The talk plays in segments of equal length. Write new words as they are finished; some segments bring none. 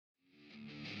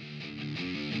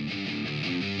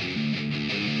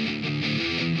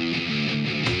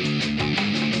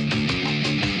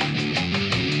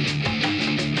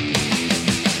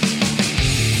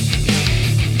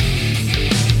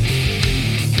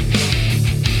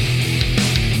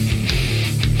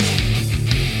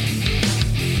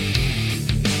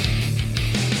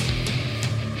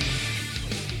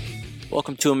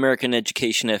Welcome to American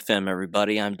Education FM,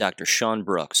 everybody. I'm Dr. Sean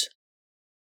Brooks.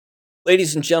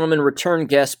 Ladies and gentlemen, return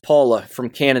guest Paula from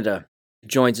Canada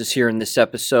joins us here in this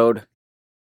episode.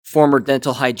 Former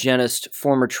dental hygienist,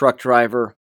 former truck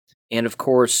driver, and of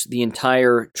course, the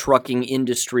entire trucking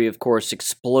industry, of course,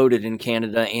 exploded in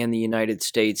Canada and the United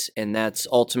States, and that's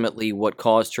ultimately what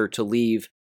caused her to leave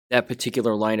that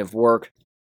particular line of work.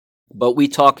 But we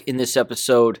talk in this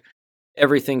episode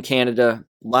everything Canada,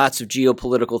 lots of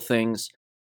geopolitical things,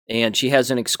 and she has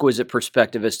an exquisite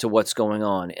perspective as to what's going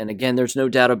on. And again, there's no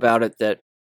doubt about it that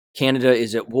Canada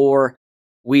is at war.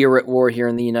 We are at war here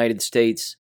in the United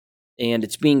States, and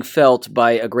it's being felt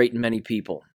by a great many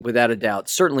people, without a doubt.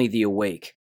 Certainly the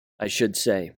awake, I should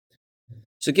say.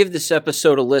 So give this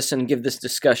episode a listen, give this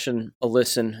discussion a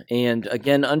listen, and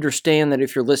again, understand that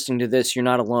if you're listening to this, you're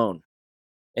not alone.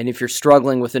 And if you're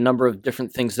struggling with a number of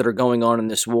different things that are going on in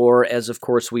this war, as of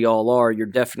course we all are, you're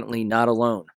definitely not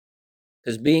alone.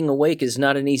 Because being awake is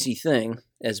not an easy thing,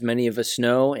 as many of us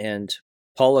know, and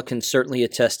Paula can certainly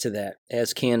attest to that,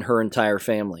 as can her entire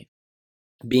family.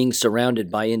 Being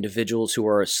surrounded by individuals who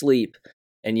are asleep,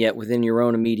 and yet within your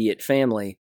own immediate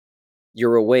family,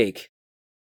 you're awake.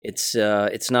 It's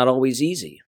not always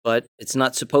easy, but it's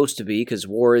not supposed to be, because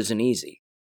war isn't easy.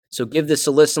 So give this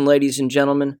a listen, ladies and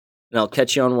gentlemen, and I'll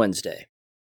catch you on Wednesday.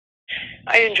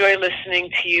 I enjoy listening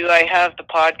to you. I have the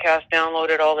podcast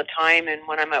downloaded all the time, and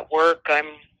when I'm at work, I'm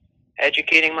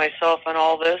educating myself on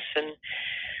all this. And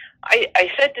I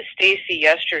said to Stacy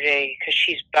yesterday, because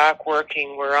she's back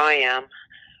working where I am,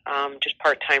 just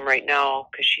part-time right now,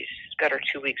 because she's got her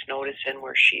 2 weeks notice in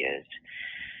where she is.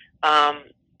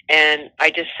 And I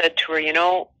just said to her,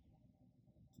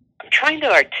 I'm trying to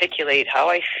articulate how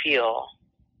I feel,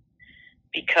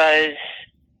 because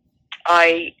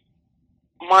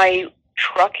my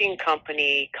trucking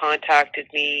company contacted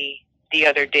me the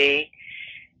other day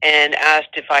and asked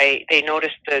if they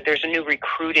noticed that there's a new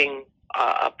recruiting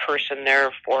person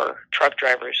there for truck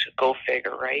drivers. Go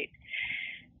figure, right?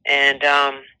 And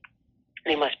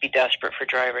they must be desperate for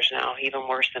drivers now, even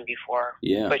worse than before.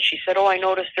 Yeah. But she said, I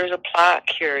noticed there's a plaque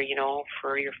here,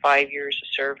 for your 5 years of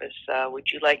service.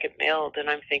 Would you like it mailed? And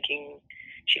I'm thinking,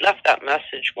 she left that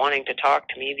message wanting to talk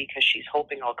to me because she's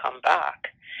hoping I'll come back.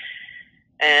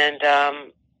 And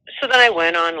so then I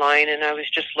went online and I was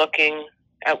just looking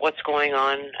at what's going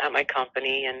on at my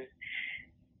company. And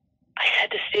I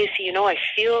said to Stacy, I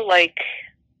feel like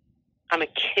I'm a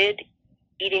kid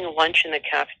eating lunch in the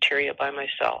cafeteria by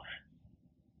myself.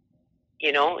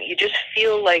 You just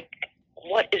feel like,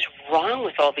 what is wrong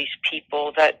with all these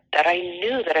people that I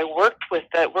knew, that I worked with,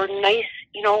 that were nice,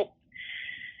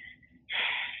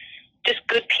 just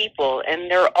good people, and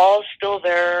they're all still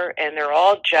there, and they're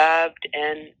all jabbed,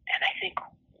 and I think,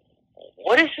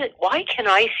 what is it? Why can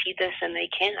I see this and they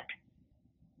can't?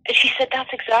 And she said,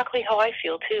 that's exactly how I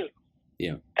feel too.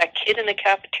 Yeah. That kid in the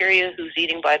cafeteria who's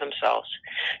eating by themselves.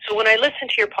 So when I listen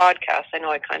to your podcast, I know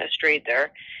I kind of strayed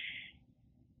there,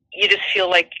 you just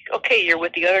feel like, okay, you're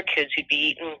with the other kids who'd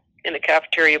be eating in the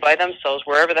cafeteria by themselves,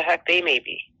 wherever the heck they may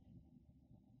be.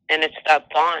 And it's that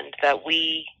bond that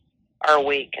we are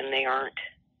awake and they aren't.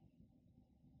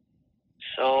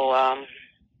 So,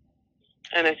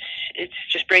 and it's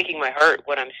just breaking my heart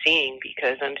what I'm seeing,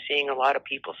 because I'm seeing a lot of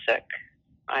people sick.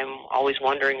 I'm always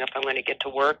wondering if I'm going to get to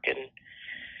work and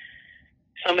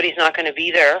somebody's not going to be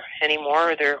there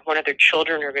anymore, or one of their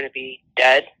children are going to be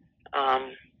dead.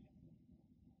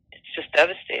 It's just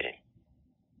devastating.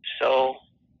 So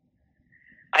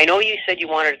I know you said you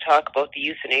wanted to talk about the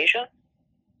euthanasia.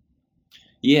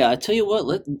 Yeah, I tell you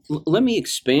what, let me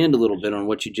expand a little bit on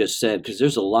what you just said, because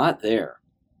there's a lot there.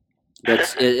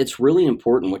 It's really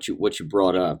important what you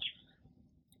brought up.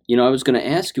 I was going to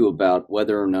ask you about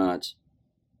whether or not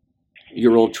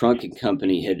your old trucking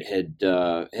company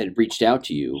had reached out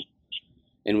to you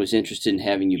and was interested in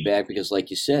having you back, because, like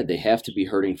you said, they have to be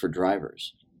hurting for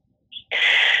drivers.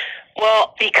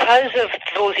 Well, because of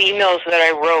those emails that I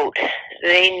wrote,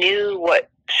 they knew what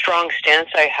strong stance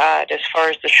I had as far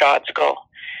as the shots go.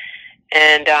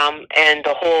 And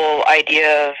the whole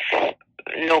idea of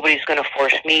nobody's going to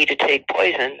force me to take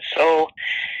poison. So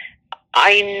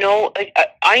I know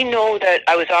that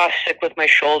I was off sick with my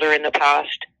shoulder in the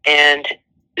past, and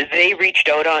they reached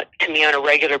out to me on a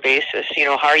regular basis.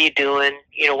 How are you doing?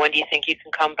 When do you think you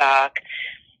can come back?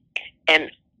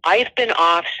 And I've been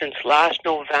off since last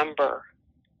November,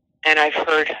 and I've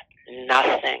heard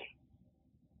nothing.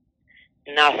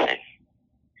 Nothing.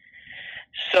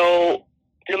 So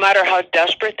no matter how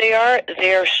desperate they are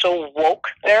so woke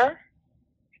there.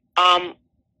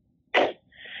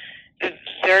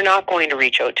 They're not going to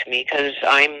reach out to me, because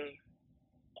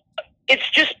it's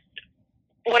just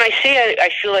when I say I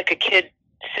feel like a kid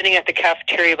sitting at the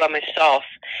cafeteria by myself,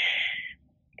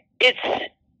 it's,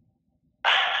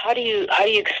 how do you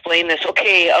explain this?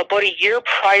 Okay, about a year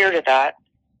prior to that,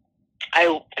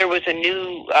 there was a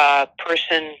new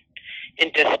person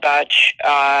in dispatch.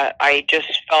 I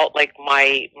just felt like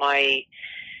my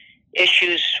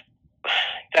issues,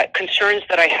 that concerns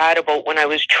that I had about when I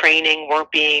was training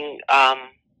weren't being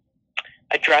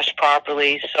addressed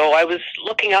properly. So I was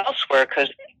looking elsewhere because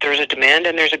there's a demand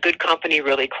and there's a good company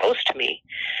really close to me.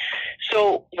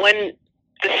 So when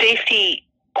the safety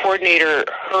coordinator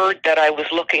heard that I was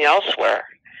looking elsewhere,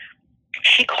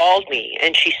 she called me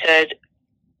and she said,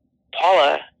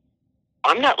 Paula,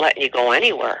 I'm not letting you go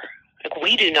anywhere. Like,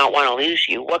 we do not want to lose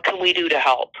you. What can we do to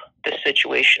help this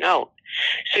situation out?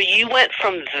 So you went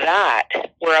from that,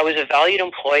 where I was a valued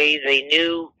employee, they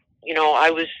knew,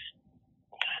 I was,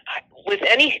 with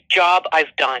any job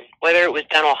I've done, whether it was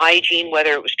dental hygiene,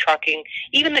 whether it was trucking,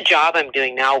 even the job I'm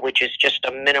doing now, which is just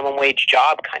a minimum wage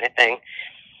job kind of thing,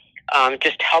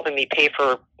 just helping me pay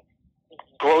for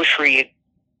grocery,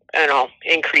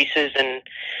 increases and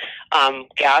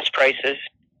gas prices.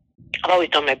 I've always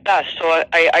done my best. So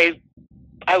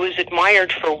I was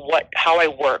admired for how I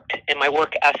worked and my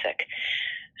work ethic.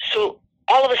 So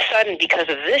all of a sudden, because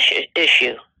of this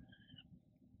issue,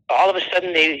 all of a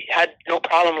sudden they had no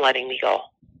problem letting me go.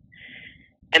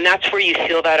 And that's where you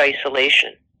feel that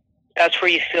isolation. That's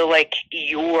where you feel like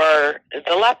you are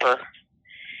the leper.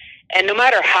 And no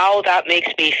matter how that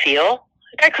makes me feel,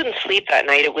 like, I couldn't sleep that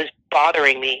night. It was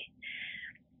bothering me.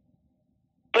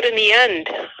 But in the end,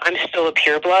 I'm still a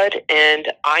pureblood,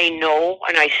 and I know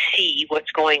and I see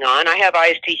what's going on. I have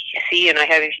eyes to see and I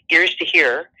have ears to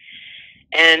hear.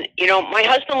 And, my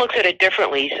husband looks at it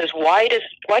differently. He says, why do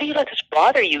you let this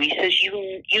bother you? He says,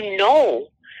 you know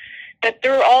that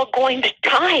they're all going to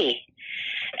die.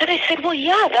 And I said, well,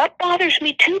 yeah, that bothers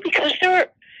me too, because to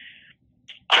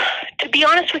be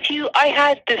honest with you, I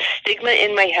had this stigma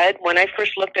in my head when I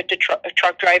first looked at the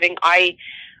truck driving. I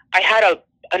had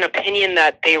an opinion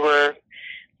that they were,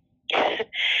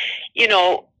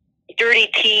 dirty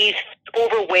teeth,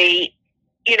 overweight,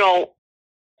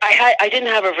 I didn't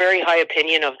have a very high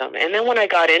opinion of them. And then when I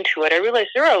got into it, I realized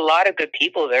there are a lot of good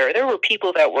people there. There were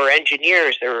people that were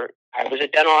engineers. I was a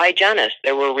dental hygienist.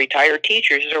 There were retired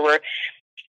teachers. There were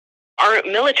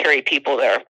military people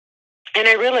there. And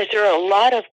I realized there are a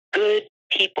lot of good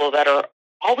people that are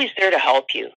always there to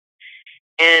help you.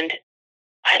 And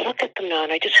I look at them now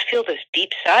and I just feel this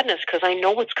deep sadness because I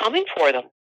know what's coming for them.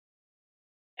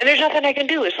 And there's nothing I can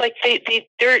do. It's like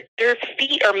their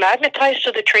feet are magnetized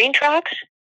to the train tracks,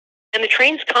 and the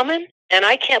train's coming, and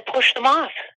I can't push them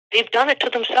off. They've done it to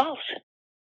themselves.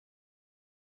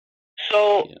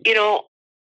 So,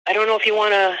 I don't know if you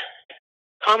want to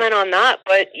comment on that,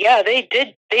 but yeah, they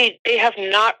did. They have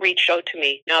not reached out to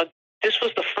me. Now, this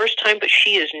was the first time, but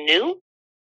she is new,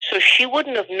 so she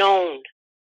wouldn't have known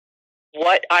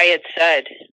what I had said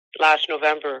last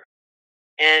November.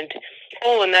 And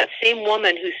that same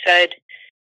woman who said,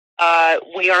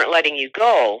 we aren't letting you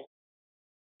go.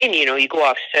 And, you go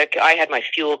off sick. I had my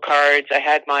fuel cards. I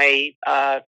had my,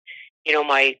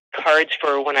 my cards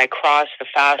for when I cross the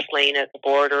fast lane at the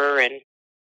border, and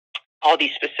all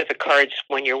these specific cards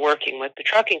when you're working with the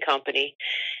trucking company.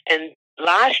 And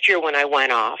last year when I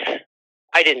went off,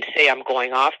 I didn't say I'm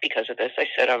going off because of this. I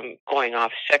said I'm going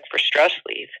off sick for stress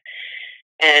leave.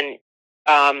 And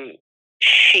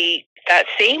that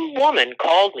same woman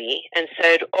called me and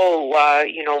said, where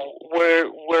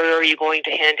are you going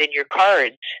to hand in your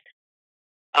cards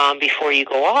before you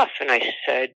go off? And I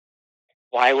said,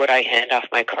 why would I hand off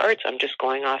my cards? I'm just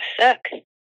going off sick.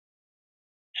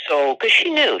 So, because she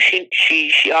knew,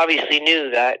 she obviously knew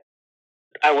that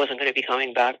I wasn't going to be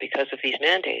coming back because of these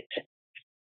mandates.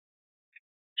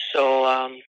 So,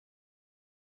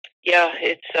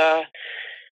 it's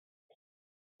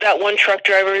that one truck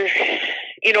driver,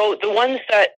 the ones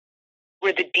that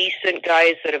were the decent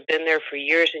guys that have been there for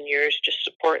years and years, just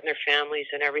supporting their families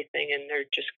and everything, and they're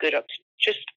just good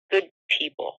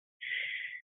people.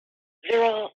 They're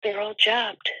all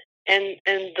jabbed, and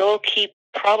they'll keep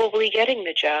probably getting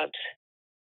the jabs.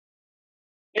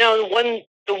 Now,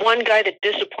 the one guy that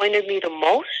disappointed me the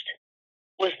most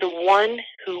was the one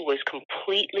who was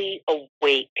completely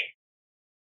awake.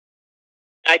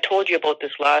 I told you about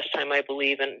this last time, I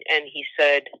believe, and he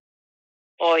said,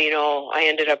 I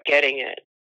ended up getting it.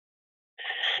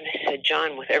 And I said,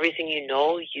 John, with everything you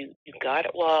got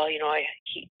it. Well,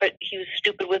 but he was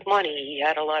stupid with money. He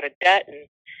had a lot of debt, and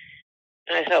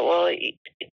I thought, well,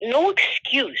 no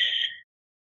excuse,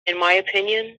 in my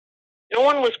opinion. No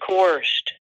one was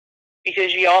coerced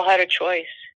because you all had a choice.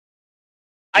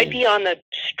 I'd be on the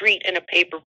street in a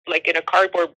paper, like in a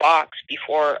cardboard box,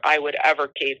 before I would ever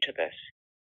cave to this.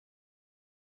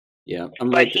 Yeah,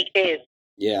 but he caved.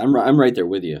 Yeah, I'm right there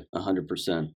with you,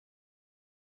 100%.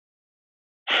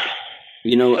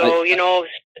 You know,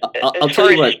 I'll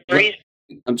tell you what.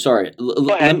 I'm sorry.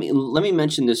 Let me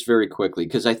mention this very quickly,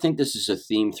 because I think this is a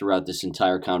theme throughout this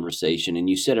entire conversation, and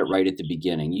you said it right at the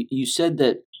beginning. You said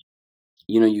that,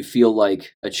 you feel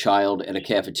like a child at a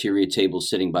cafeteria table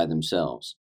sitting by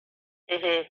themselves.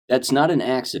 Mm-hmm. That's not an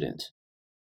accident,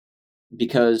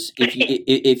 because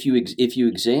if you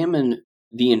examine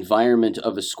the environment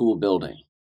of a school building,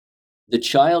 the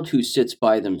child who sits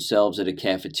by themselves at a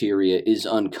cafeteria is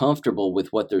uncomfortable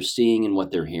with what they're seeing and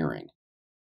what they're hearing.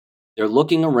 They're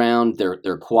looking around,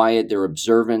 they're quiet, they're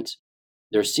observant,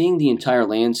 they're seeing the entire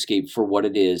landscape for what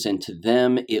it is, and to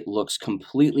them it looks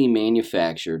completely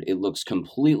manufactured, it looks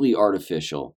completely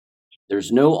artificial.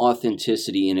 There's no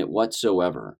authenticity in it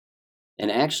whatsoever.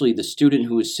 And actually, the student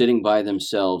who is sitting by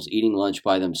themselves, eating lunch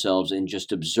by themselves, and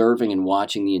just observing and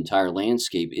watching the entire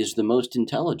landscape is the most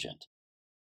intelligent.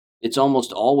 It's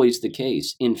almost always the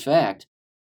case. In fact,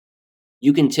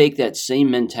 you can take that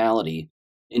same mentality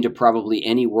into probably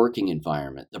any working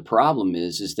environment. The problem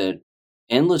is that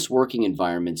endless working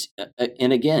environments,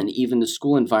 and again, even the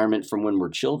school environment from when we're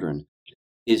children,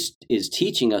 is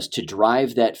teaching us to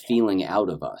drive that feeling out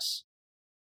of us,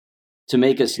 to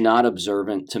make us not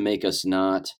observant, to make us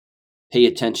not pay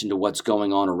attention to what's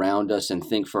going on around us and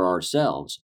think for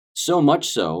ourselves. So much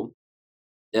so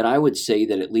that I would say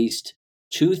that at least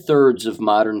 2/3 of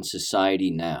modern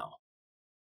society now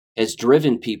has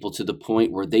driven people to the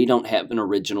point where they don't have an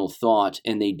original thought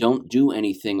and they don't do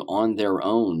anything on their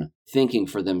own thinking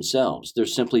for themselves. They're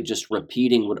simply just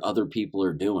repeating what other people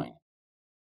are doing.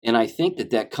 And I think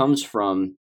that comes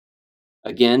from,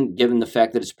 again, given the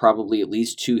fact that it's probably at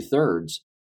least 2/3,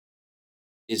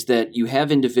 is that you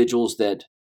have individuals that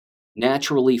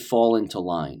naturally fall into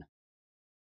line.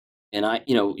 And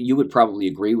you would probably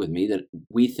agree with me that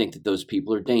we think that those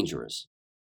people are dangerous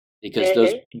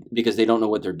because they don't know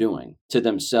what they're doing to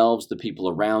themselves, the people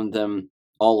around them,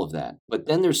 all of that. But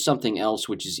then there's something else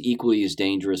which is equally as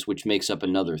dangerous, which makes up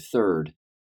another third,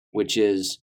 which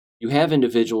is you have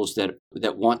individuals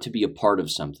that want to be a part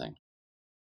of something.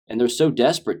 And they're so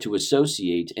desperate to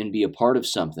associate and be a part of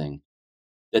something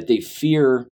that they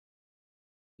fear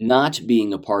not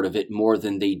being a part of it more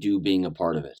than they do being a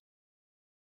part of it.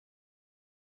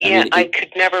 Yeah, I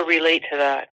could never relate to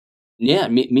that. Yeah,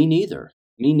 me neither.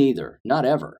 Me neither. Not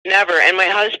ever. Never. And my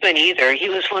husband either. He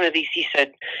was one of these, he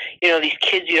said, these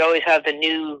kids, you'd always have the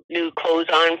new clothes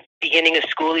on beginning of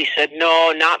school. He said,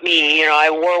 no, not me. I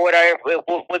wore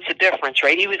what's the difference,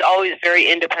 right? He was always a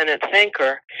very independent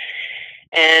thinker.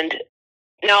 And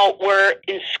now we're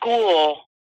in school.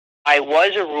 I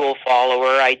was a rule follower.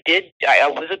 I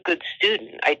was a good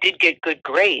student. I did get good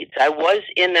grades. I was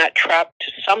in that trap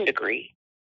to some degree.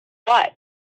 But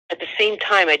at the same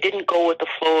time, I didn't go with the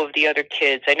flow of the other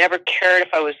kids. I never cared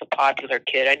if I was the popular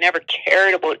kid. I never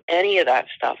cared about any of that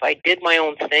stuff. I did my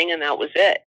own thing, and that was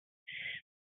it.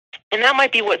 And that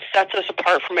might be what sets us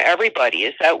apart from everybody,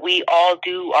 is that we all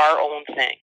do our own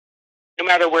thing, no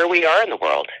matter where we are in the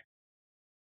world.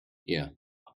 Yeah.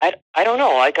 I don't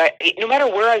know. No matter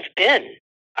where I've been,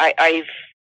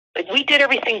 we did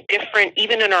everything different,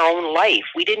 even in our own life.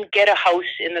 We didn't get a house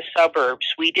in the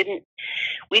suburbs. We didn't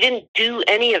do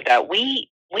any of that. We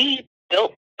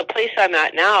built the place I'm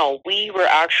at now. We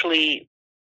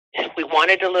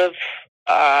wanted to live,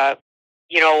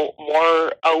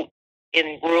 more out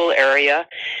in rural area.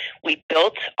 We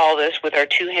built all this with our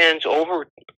two hands over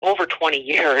 20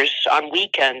 years on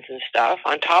weekends and stuff,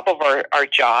 on top of our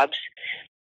jobs.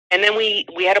 And then we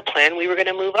had a plan. We were going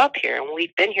to move up here, and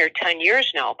we've been here 10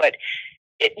 years now. But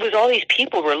it was all these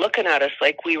people were looking at us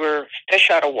like we were fish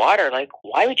out of water. Like,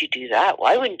 why would you do that?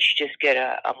 Why wouldn't you just get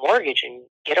a mortgage and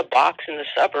get a box in the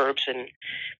suburbs and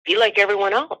be like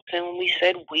everyone else? And we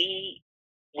said, we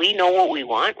know what we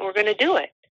want, and we're going to do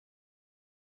it.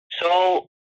 So,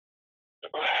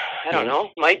 I don't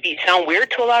know. Might sound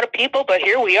weird to a lot of people, but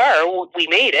here we are. We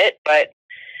made it, but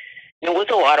it was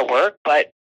a lot of work,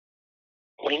 but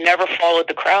we never followed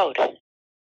the crowd.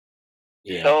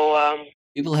 Yeah. So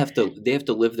people have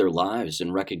to live their lives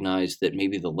and recognize that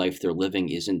maybe the life they're living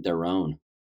isn't their own.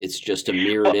 It's just a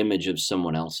mirrored image of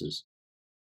someone else's.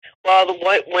 Well,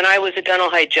 when I was a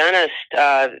dental hygienist,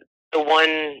 the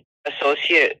one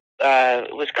associate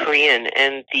was Korean,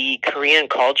 and the Korean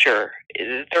culture,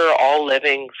 they're all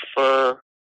living for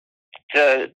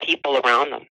the people around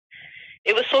them.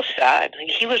 It was so sad.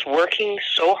 He was working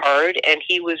so hard, and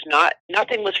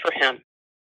nothing was for him.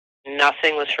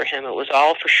 Nothing was for him. It was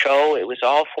all for show. It was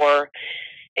all for,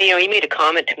 he made a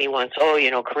comment to me once,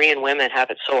 Korean women have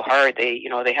it so hard. They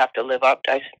have to live up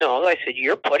to. I said, no. I said,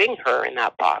 you're putting her in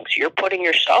that box. You're putting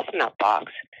yourself in that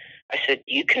box. I said,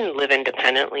 you can live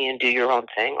independently and do your own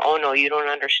thing. Oh, no, you don't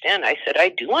understand. I said, I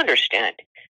do understand.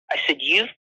 I said, you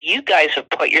guys have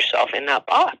put yourself in that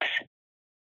box.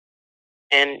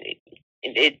 And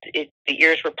the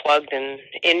ears were plugged, and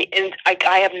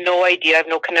I have no idea. I have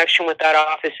no connection with that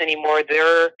office anymore.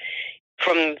 They're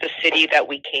from the city that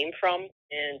we came from,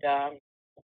 and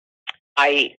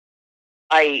I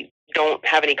don't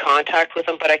have any contact with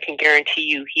him, but I can guarantee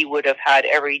you he would have had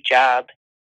every jab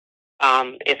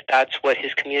if that's what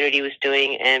his community was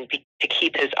doing, and to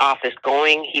keep his office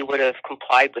going, he would have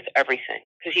complied with everything,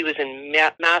 because he was in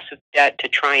massive debt to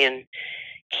try and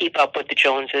keep up with the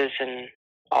Joneses and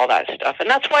all that stuff. And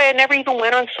that's why I never even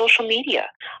went on social media.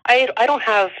 I don't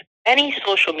have any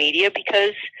social media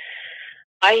because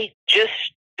I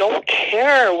just don't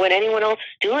care what anyone else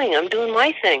is doing. I'm doing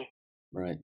my thing.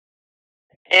 Right.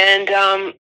 And,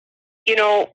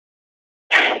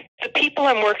 the people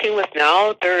I'm working with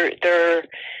now, they're the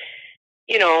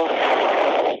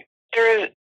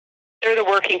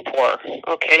working poor.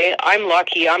 Okay. I'm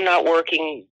lucky. I'm not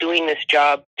doing this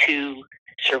job to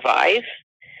survive.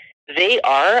 They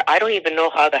are. I don't even know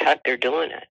how the heck they're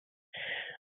doing it.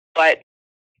 But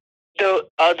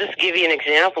I'll just give you an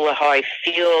example of how I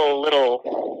feel a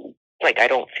little like I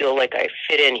don't feel like I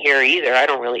fit in here either. I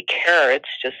don't really care. It's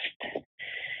just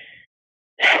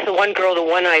the one girl,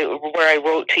 where I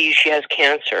wrote to you, she has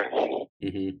cancer.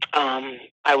 Mm-hmm.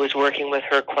 I was working with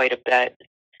her quite a bit.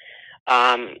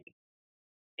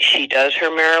 She does her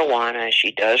marijuana.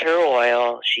 She does her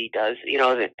oil. She does,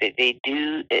 they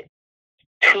do it.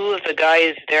 Two of the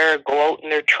guys there go out in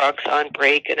their trucks on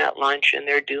break and at lunch, and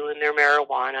they're doing their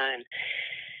marijuana.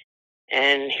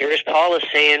 And here's Paula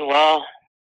saying, well,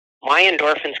 my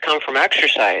endorphins come from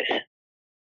exercise.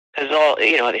 Because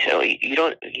they say, oh, you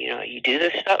don't, you do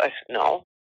this stuff? I said, no,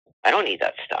 I don't need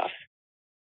that stuff.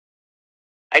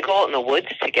 I go out in the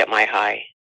woods to get my high.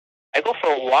 I go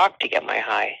for a walk to get my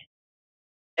high.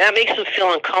 And that makes them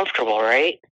feel uncomfortable,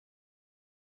 right?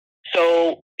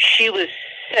 So she was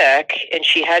sick, and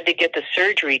she had to get the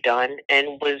surgery done,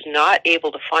 and was not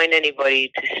able to find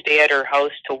anybody to stay at her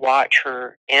house to watch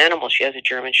her animals. She has a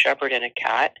German Shepherd and a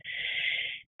cat.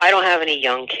 I don't have any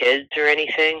young kids or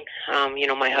anything.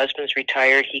 My husband's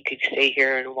retired. He could stay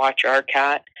here and watch our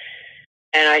cat.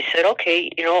 And I said, okay,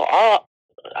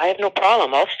 I have no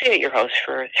problem. I'll stay at your house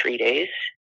for 3 days.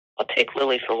 I'll take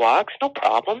Lily for walks, no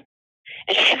problem.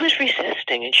 And she was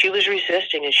resisting, and she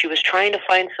was trying to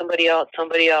find somebody else.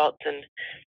 And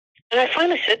I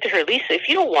finally said to her, Lisa, if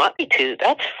you don't want me to,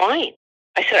 that's fine.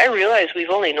 I said, I realize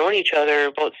we've only known each other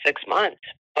about 6 months,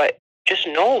 but just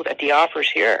know that the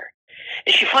offer's here.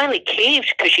 And she finally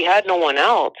caved because she had no one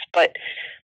else. But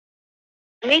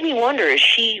it made me wonder, is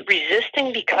she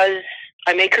resisting because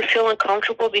I make her feel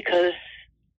uncomfortable because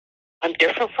I'm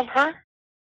different from her?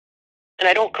 And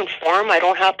I don't conform. I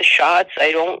don't have the shots.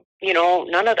 I don't,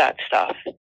 none of that stuff.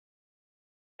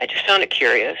 I just found it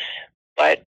curious.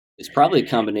 But it's probably a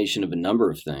combination of a number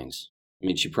of things. I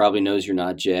mean, she probably knows you're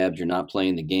not jabbed. You're not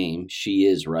playing the game. She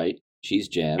is, right? She's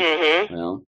jabbed. Mm-hmm.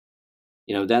 Well,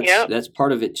 that's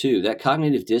part of it too. That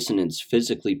cognitive dissonance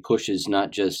physically pushes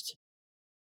not just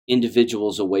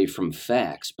individuals away from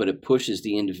facts, but it pushes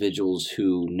the individuals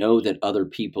who know that other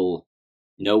people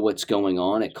know what's going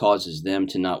on. It causes them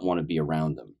to not want to be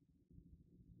around them.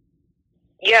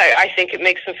 Yeah, I think it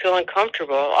makes them feel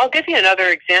uncomfortable. I'll give you another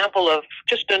example of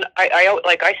just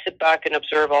I sit back and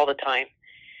observe all the time.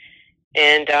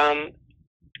 And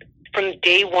from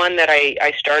day one that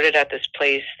I started at this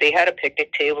place, they had a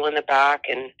picnic table in the back,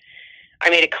 and I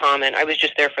made a comment. I was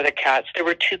just there for the cats. There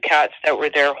were 2 cats that were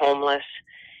there homeless,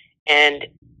 and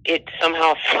it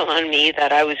somehow fell on me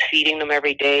that I was feeding them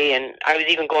every day, and I was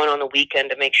even going on the weekend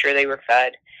to make sure they were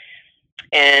fed.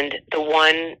 And the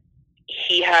one,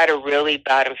 he had a really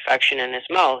bad infection in his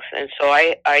mouth. And so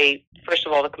I first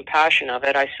of all, the compassion of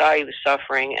it, I saw he was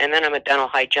suffering, and then I'm a dental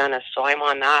hygienist, so I'm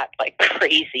on that like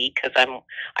crazy because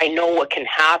I know what can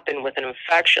happen with an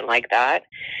infection like that.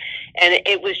 And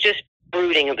it was just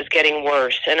brooding. It was getting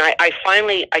worse. And I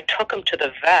finally took him to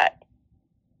the vet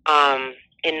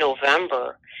in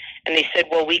November, and they said,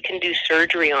 well, we can do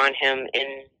surgery on him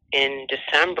in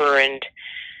December. And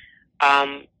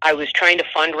I was trying to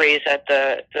fundraise at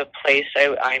the place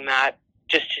I'm at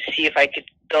just to see if I could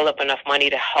build up enough money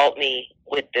to help me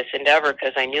with this endeavor,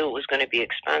 because I knew it was going to be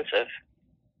expensive.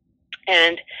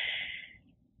 And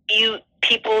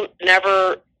people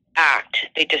never act.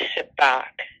 They just sit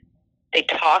back. They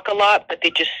talk a lot, but they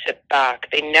just sit back.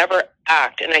 They never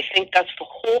act. And I think that's the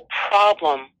whole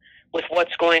problem with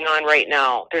what's going on right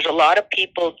now. There's a lot of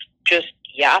people just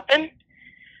yapping,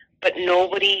 but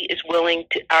nobody is willing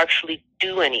to actually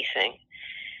do anything.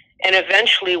 And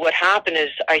eventually what happened is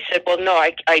I said, well, no,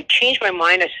 I changed my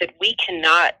mind. I said,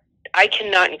 I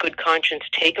cannot in good conscience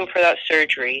take him for that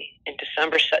surgery in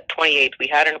December 28th. We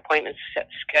had an appointment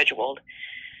scheduled.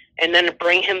 And then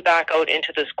bring him back out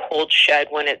into this cold shed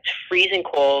when it's freezing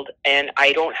cold and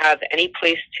I don't have any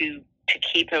place to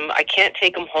keep him. I can't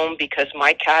take him home because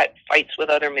my cat fights with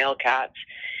other male cats.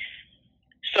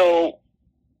 So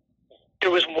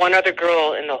there was one other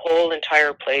girl in the whole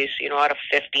entire place, out of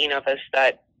 15 of us,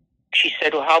 that she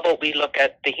said, well, how about we look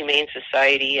at the Humane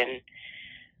Society? And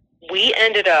we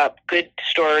ended up, good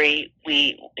story,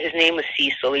 his name was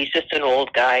Cecil. He's just an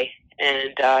old guy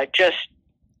and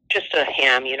just a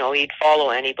ham, he'd follow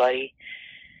anybody.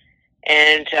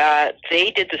 And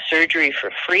they did the surgery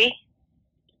for free.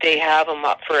 They have him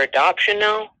up for adoption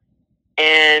now.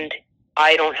 And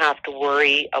I don't have to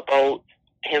worry about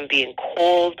him being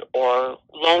cold or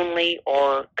lonely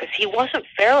because he wasn't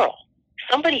feral.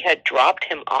 Somebody had dropped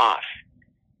him off.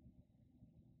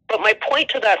 But my point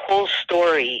to that whole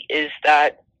story is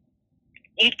that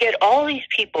you'd get all these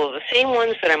people, the same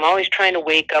ones that I'm always trying to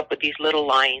wake up with these little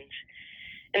lines.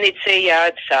 And they'd say, yeah,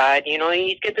 it's sad.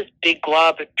 You'd get this big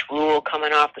glob of drool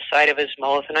coming off the side of his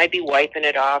mouth, and I'd be wiping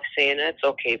it off, saying, it's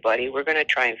okay, buddy. We're going to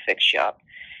try and fix you up.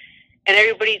 And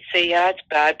everybody'd say, yeah, it's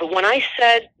bad. But when I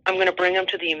said I'm going to bring him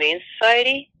to the Humane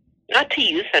Society, not to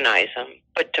euthanize him,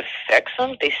 but to fix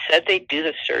him, they said they'd do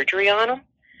the surgery on him.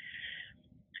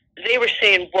 They were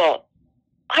saying, well,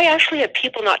 I actually had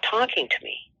people not talking to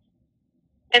me.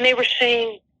 And they were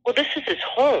saying, well, this is his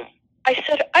home. I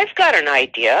said, I've got an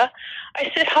idea.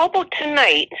 I said, how about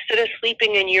tonight, instead of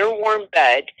sleeping in your warm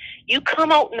bed, you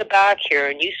come out in the back here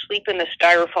and you sleep in the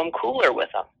styrofoam cooler with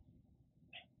him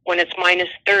when it's minus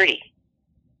 30.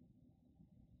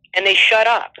 And they shut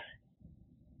up.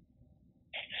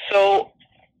 So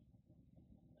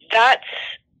that's,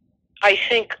 I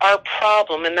think, our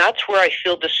problem. And that's where I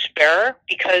feel despair,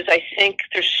 because I think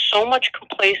there's so much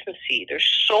complacency. There's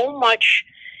so much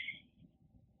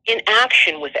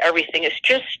inaction with everything. It's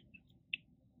just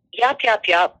yap, yap,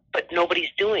 yap, but nobody's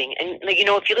doing. And,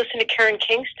 if you listen to Karen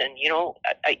Kingston,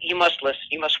 you must listen,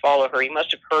 you must follow her. You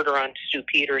must have heard her on Stu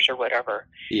Peters or whatever.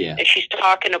 Yeah. And she's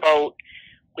talking about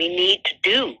we need to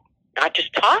do, not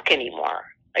just talk anymore.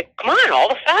 Like, come on, all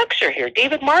the facts are here.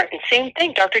 David Martin, same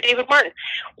thing, Dr. David Martin.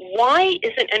 Why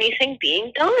isn't anything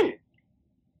being done?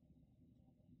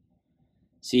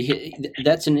 See,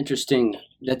 that's an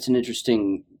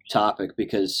interesting topic,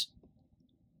 because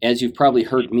as you've probably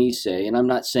heard me say, and I'm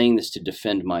not saying this to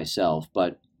defend myself,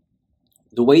 but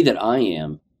the way that I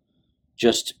am,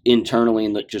 just internally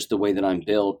and just the way that I'm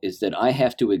built, is that I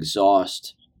have to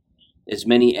exhaust as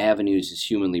many avenues as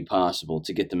humanly possible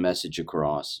to get the message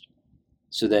across,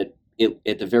 so that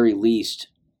at the very least,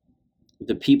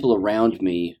 the people around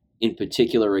me, in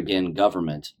particular, again,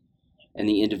 government, and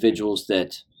the individuals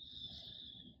that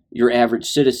your average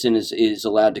citizen is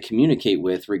allowed to communicate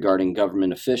with regarding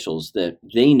government officials, that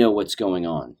they know what's going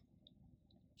on.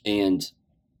 And,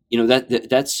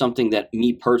 that's something that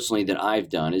me personally that I've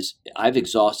done is I've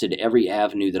exhausted every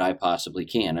avenue that I possibly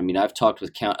can. I mean, I've talked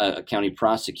with a county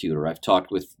prosecutor. I've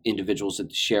talked with individuals at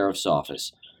the sheriff's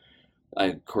office. I,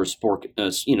 of course, spoke at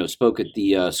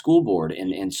the school board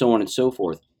and so on and so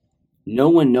forth. No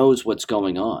one knows what's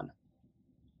going on.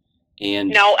 And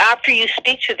now, after you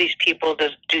speak to these people,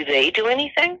 do they do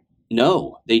anything?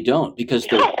 No, they don't, because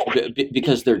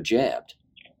they're jabbed.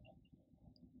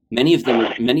 Many of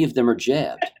them are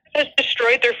jabbed. Has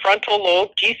destroyed their frontal lobe.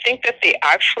 Do you think that they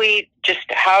actually just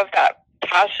have that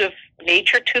passive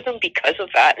nature to them because of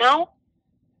that now?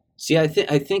 See, I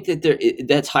think that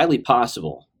that's highly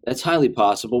possible. That's highly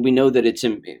possible. We know that it's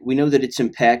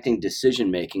impacting decision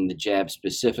making, the jab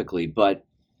specifically, but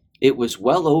it was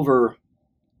well over.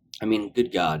 I mean,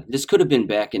 good God, this could have been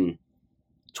back in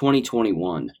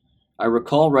 2021. I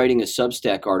recall writing a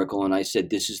Substack article, and I said,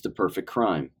 this is the perfect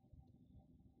crime.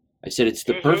 I said, it's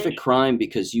the perfect crime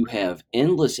because you have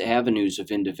endless avenues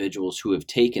of individuals who have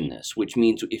taken this, which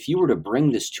means if you were to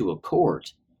bring this to a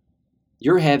court,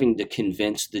 you're having to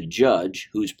convince the judge,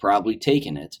 who's probably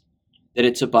taken it, that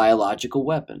it's a biological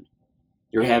weapon.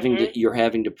 You're having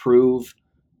to prove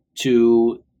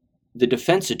to the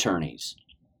defense attorneys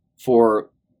for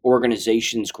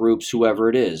organizations, groups, whoever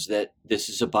it is, that this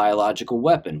is a biological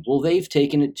weapon. Well, they've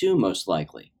taken it too, most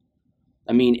likely.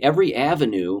 I mean, every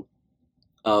avenue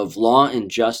of law and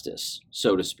justice,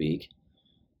 so to speak,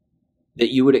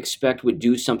 that you would expect would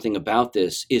do something about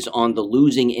this is on the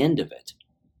losing end of it.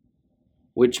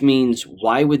 Which means,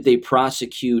 why would they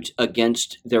prosecute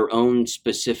against their own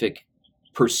specific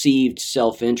perceived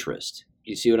self-interest?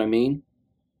 You see what I mean?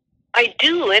 I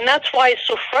do, and that's why it's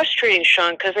so frustrating,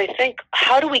 Sean, because I think,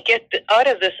 how do we get out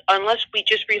of this unless we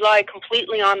just rely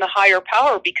completely on the higher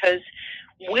power? Because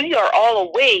we are all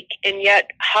awake, and yet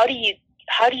how do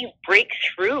you break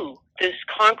through this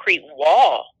concrete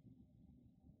wall?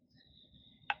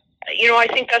 I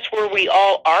think that's where we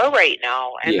all are right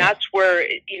now, and that's where,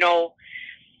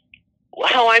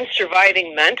 how I'm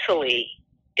surviving mentally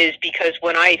is because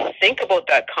when I think about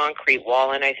that concrete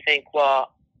wall and I think,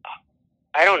 well,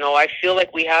 I don't know, I feel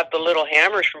like we have the little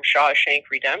hammers from Shawshank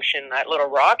Redemption, that little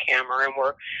rock hammer, and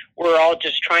we're all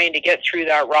just trying to get through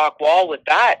that rock wall with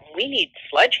that. We need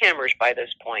sledgehammers by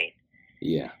this point.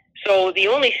 Yeah. So the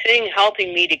only thing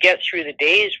helping me to get through the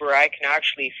days where I can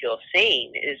actually feel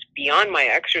sane is, beyond my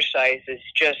exercise, is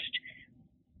just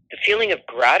the feeling of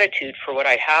gratitude for what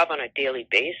I have on a daily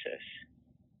basis.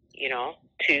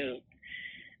 To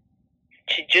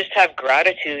just have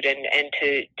gratitude and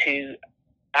to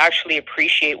actually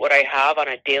appreciate what I have on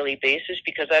a daily basis,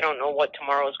 because I don't know what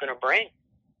tomorrow is going to bring.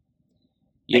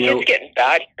 It's getting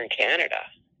bad here in Canada.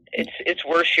 It's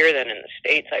worse here than in the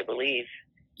States, I believe.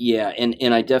 Yeah, and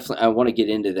I want to get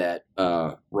into that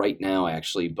right now,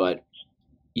 actually. But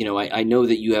I know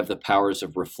that you have the powers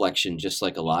of reflection, just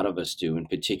like a lot of us do. In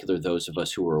particular, those of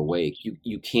us who are awake.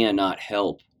 You cannot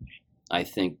help, I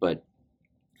think, but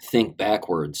think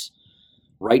backwards,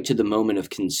 right to the moment of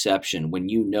conception, when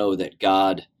you know that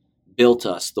God built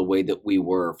us the way that we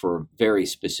were for a very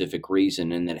specific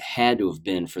reason, and that it had to have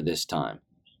been for this time.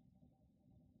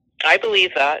 I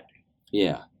believe that.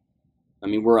 Yeah. I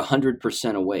mean, we're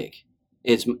 100% awake.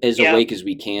 As awake as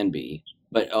we can be,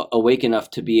 but awake enough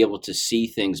to be able to see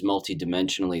things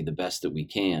multidimensionally the best that we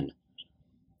can.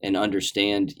 And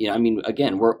understand,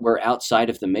 again, we're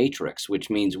outside of the matrix, which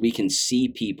means we can see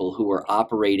people who are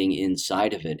operating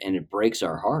inside of it, and it breaks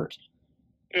our heart.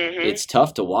 Mm-hmm. It's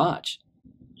tough to watch,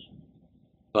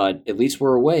 but at least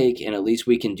we're awake, and at least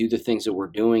we can do the things that we're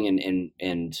doing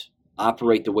and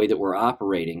operate the way that we're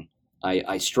operating.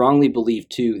 I strongly believe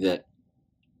too that,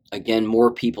 again,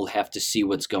 more people have to see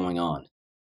what's going on.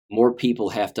 More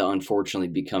people have to, unfortunately,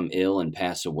 become ill and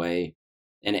pass away.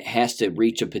 And it has to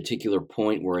reach a particular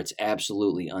point where it's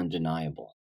absolutely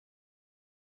undeniable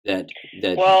that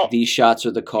these shots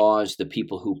are the cause, the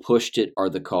people who pushed it are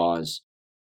the cause.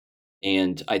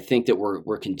 And I think that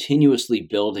we're continuously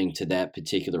building to that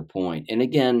particular point. And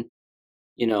again,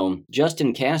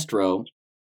 Justin Castro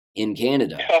in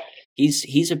Canada,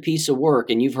 he's a piece of work.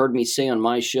 And you've heard me say on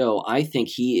my show, I think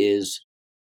he is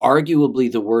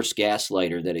arguably the worst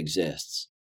gaslighter that exists.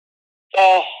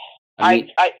 Oh.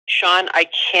 Sean, I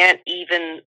can't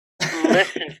even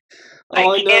listen.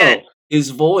 I know. His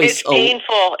voice. It's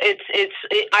painful.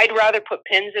 I'd rather put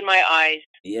pins in my eyes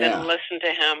than listen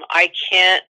to him. I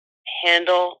can't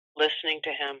handle listening to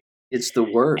him. It's the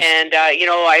worst. And,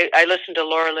 I listen to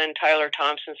Laura Lynn Tyler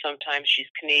Thompson sometimes. She's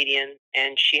Canadian,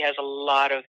 and she has a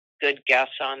lot of good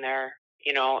guests on there,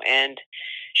 and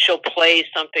she'll play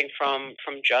something from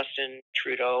Justin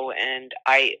Trudeau, and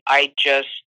I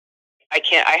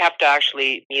can't. I have to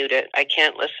actually mute it. I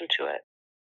can't listen to it.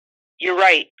 You're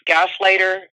right.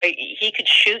 Gaslighter, he could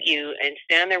shoot you and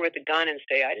stand there with a gun and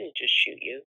say, I didn't just shoot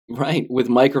you. Right. With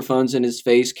microphones in his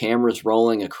face, cameras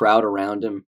rolling, a crowd around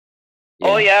him. Yeah.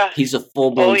 Oh, yeah. He's a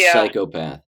full-blown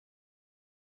psychopath.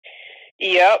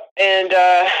 Yep. And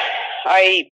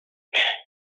I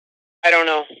don't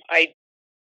know. I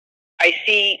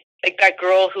see, like, that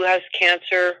girl who has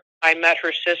cancer. I met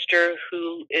her sister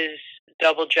who is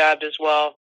double jabbed as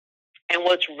well. And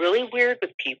what's really weird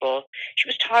with people, she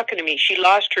was talking to me. She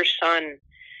lost her son.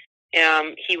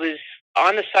 He was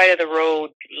on the side of the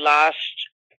road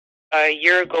a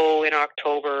year ago in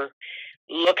October,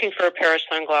 looking for a pair of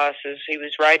sunglasses. He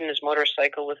was riding his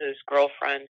motorcycle with his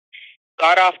girlfriend,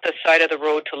 got off the side of the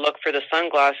road to look for the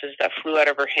sunglasses that flew out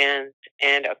of her hands,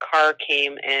 and a car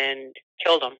came and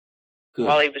killed him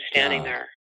while he was standing there.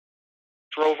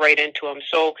 Drove right into him.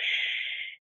 So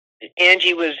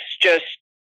Angie was just,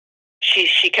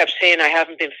 she kept saying, I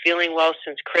haven't been feeling well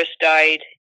since Chris died.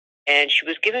 And she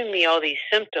was giving me all these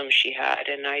symptoms she had.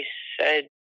 And I said,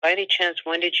 by any chance,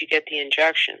 when did you get the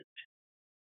injections?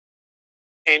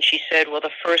 And she said, well, the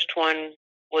first one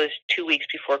was 2 weeks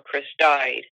before Chris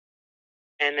died.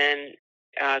 And then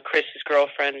Chris's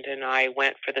girlfriend and I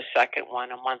went for the second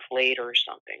one a month later or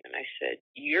something. And I said,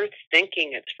 you're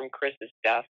thinking it's from Chris's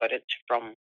death, but it's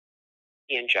from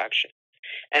the injection.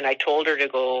 And I told her to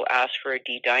go ask for a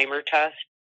D-dimer test.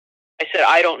 I said,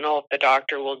 I don't know if the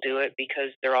doctor will do it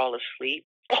because they're all asleep.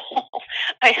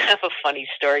 I have a funny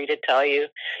story to tell you.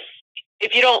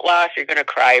 If you don't laugh, you're going to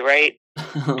cry, right?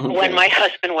 Okay. When my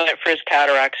husband went for his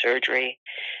cataract surgery,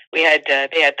 they had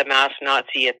the mask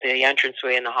Nazi at the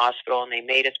entranceway in the hospital, and they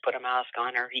made us put a mask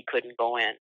on or he couldn't go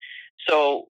in.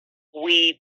 So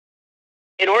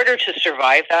in order to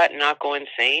survive that and not go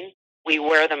insane, we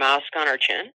wear the mask on our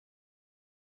chin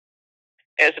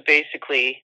as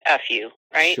basically F you,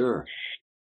 right? Sure.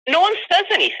 No one says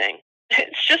anything.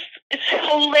 It's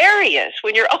hilarious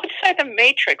when you're outside the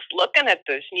Matrix looking at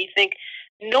this and you think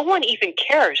no one even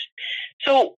cares.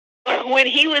 So when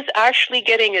he was actually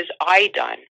getting his eye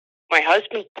done, my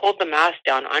husband pulled the mask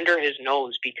down under his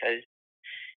nose because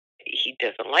he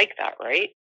doesn't like that,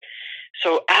 right?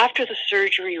 So after the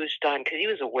surgery was done, because he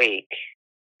was awake,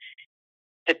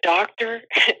 the doctor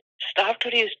stopped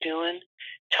what he was doing,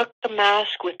 took the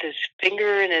mask with his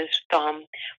finger and his thumb,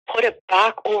 put it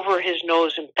back over his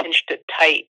nose and pinched it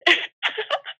tight.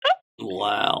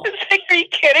 Wow. It's like, are you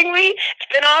kidding me? It's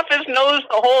been off his nose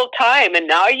the whole time, and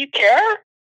now you care?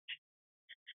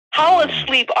 How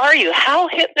asleep are you? How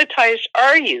hypnotized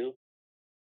are you?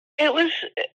 We're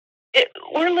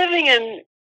living in,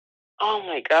 oh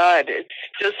my God, it's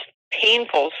just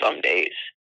painful some days.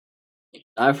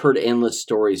 I've heard endless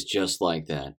stories just like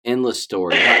that. Endless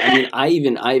stories. I mean, I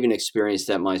even experienced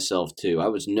that myself too. I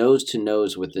was nose to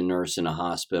nose with the nurse in a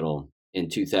hospital in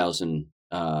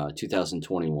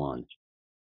 2021,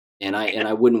 and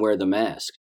I wouldn't wear the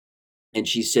mask. And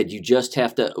she said, "You just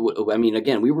have to." I mean,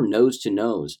 again, we were nose to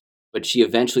nose, but she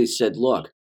eventually said,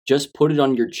 "Look, just put it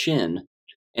on your chin,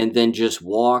 and then just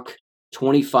walk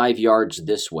 25 yards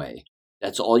this way.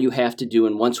 That's all you have to do.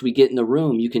 And once we get in the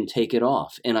room, you can take it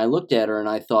off." And I looked at her and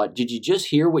I thought, did you just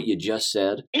hear what you just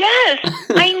said? Yes,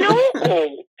 I know.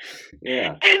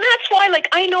 Yeah. And that's why, like,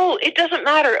 I know it doesn't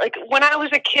matter. Like, when I was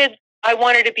a kid, I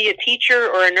wanted to be a teacher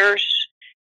or a nurse,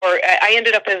 or I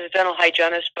ended up as a dental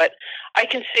hygienist. But I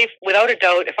can say without a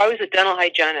doubt, if I was a dental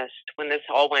hygienist when this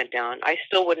all went down, I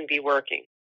still wouldn't be working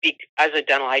as a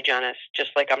dental hygienist,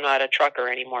 just like I'm not a trucker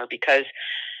anymore, because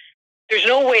there's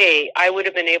no way I would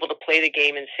have been able to play the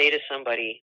game and say to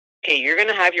somebody, okay, you're going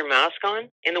to have your mask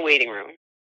on in the waiting room.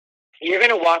 You're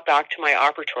going to walk back to my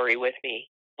operatory with me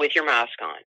with your mask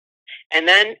on. And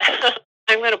then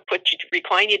I'm going to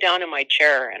recline you down in my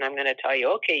chair, and I'm going to tell you,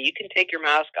 okay, you can take your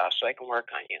mask off so I can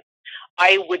work on you.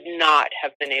 I would not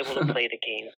have been able to play the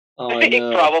game. Oh, I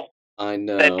know. Probably I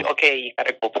know. said, okay, you got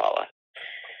to go, Paula.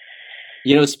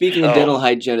 You know, speaking of dental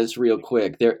hygienists, real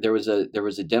quick, there was a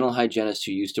dental hygienist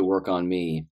who used to work on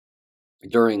me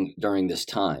during this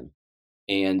time,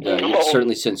 and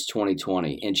certainly since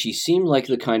 2020. And she seemed like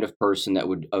the kind of person that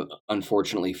would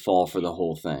unfortunately fall for the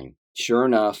whole thing. Sure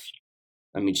enough,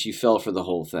 I mean, she fell for the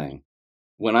whole thing.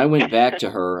 When I went back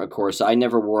to her, of course, I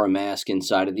never wore a mask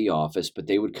inside of the office, but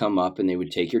they would come up and they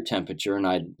would take your temperature, and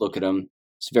I'd look at them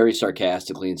very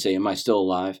sarcastically and say, "Am I still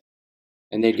alive?"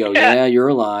 And they'd go, "Yeah, you're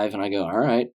alive." And I go, "All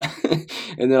right."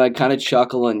 And then I'd kind of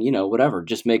chuckle and, whatever,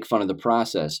 just make fun of the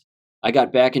process. I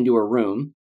got back into her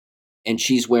room, and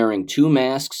she's wearing 2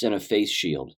 masks and a face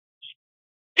shield.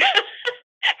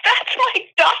 That's my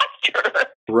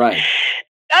doctor. Right.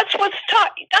 That's what's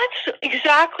taught. That's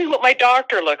exactly what my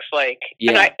doctor looks like.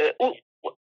 Yeah.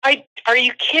 And are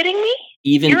you kidding me?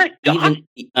 You're a doctor?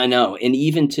 I know. And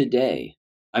even today,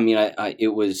 I mean,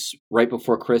 it was right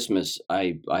before Christmas.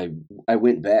 I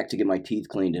went back to get my teeth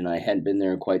cleaned, and I hadn't been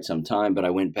there in quite some time. But I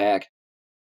went back,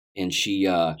 and she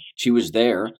was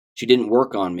there. She didn't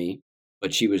work on me,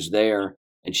 but she was there,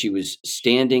 and she was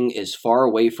standing as far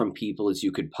away from people as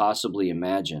you could possibly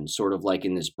imagine, sort of like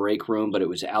in this break room, but it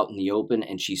was out in the open,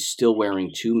 and she's still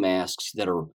wearing 2 masks that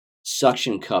are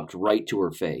suction cupped right to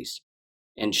her face,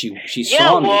 and she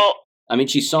saw me. I mean,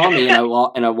 she saw me,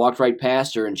 and I walked right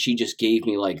past her, and she just gave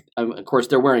me of course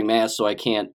they're wearing masks, so you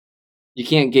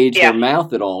can't gauge their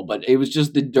mouth at all, but it was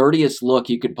just the dirtiest look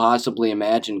you could possibly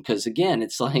imagine. Because again,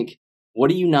 it's like, what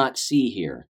do you not see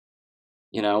here?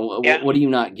 What are you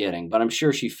not getting? But I'm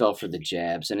sure she fell for the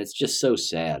jabs, and it's just so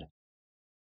sad.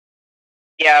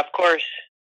 Yeah, of course.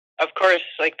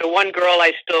 Like the one girl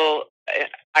I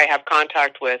have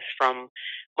contact with from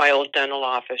my old dental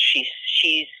office,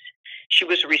 she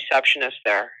was a receptionist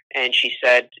there, and she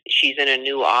said she's in a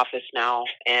new office now,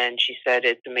 and she said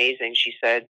it's amazing. She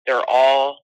said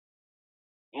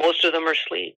most of them are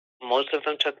asleep. Most of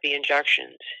them took the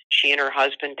injections. She and her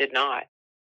husband did not.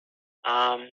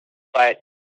 But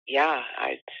yeah,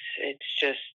 it's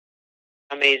just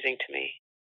amazing to me.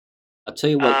 I'll tell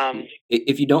you what,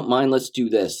 if you don't mind, let's do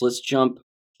this. Let's jump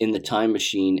in the time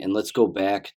machine and let's go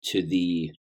back to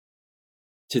the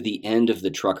to the end of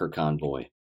the trucker convoy.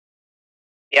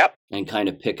 Yep. And kind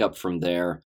of pick up from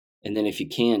there. And then if you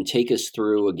can, take us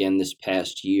through again this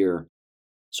past year,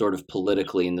 sort of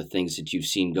politically, and the things that you've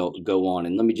seen go on.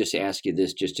 And let me just ask you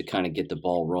this, just to kind of get the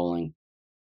ball rolling.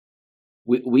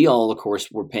 We all, of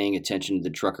course, were paying attention to the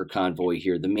trucker convoy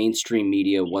here. The mainstream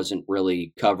media wasn't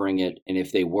really covering it. And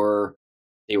if they were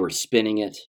spinning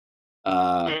it,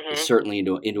 certainly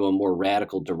into a more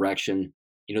radical direction.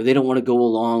 You know, they don't want to go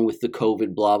along with the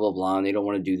COVID, blah, blah, blah, and they don't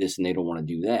want to do this and they don't want to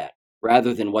do that,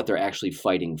 rather than what they're actually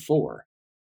fighting for.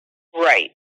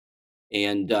 Right.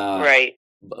 And right.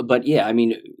 But yeah, I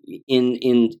mean,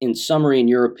 in summary, in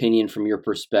your opinion, from your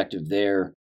perspective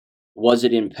there, was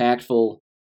it impactful?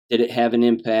 Did it have an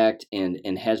impact,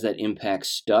 and has that impact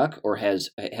stuck, or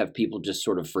have people just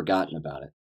sort of forgotten about it?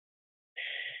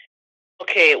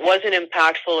 Okay, it wasn't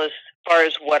impactful as far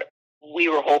as what we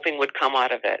were hoping would come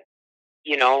out of it.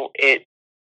 You know,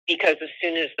 because as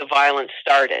soon as the violence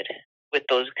started with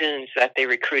those goons that they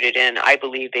recruited in, I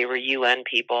believe they were UN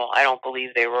people. I don't believe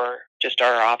they were just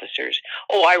our officers.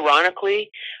 Oh,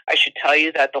 ironically, I should tell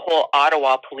you that the whole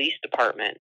Ottawa Police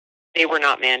Department, they were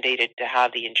not mandated to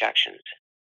have the injections.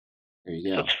 There you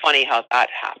go. So it's funny how that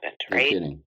happened, right? No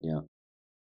kidding. Yeah.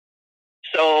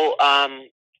 So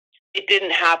it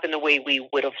didn't happen the way we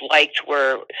would have liked,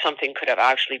 where something could have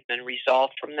actually been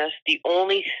resolved from this. The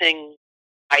only thing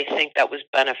I think that was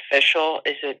beneficial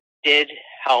is it did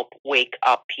help wake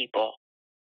up people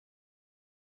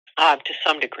to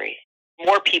some degree.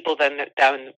 More people than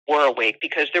were awake,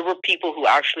 because there were people who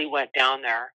actually went down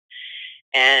there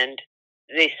and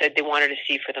they said they wanted to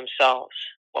see for themselves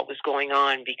what was going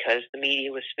on, because the media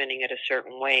was spinning it a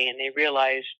certain way, and they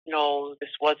realized, no, this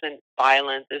wasn't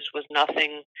violent, this was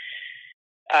nothing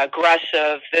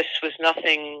aggressive, this was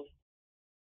nothing,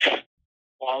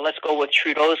 well, let's go with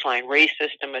Trudeau's line,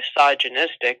 racist and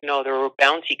misogynistic. No, there were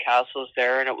bouncy castles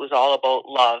there, and it was all about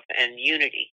love and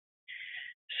unity.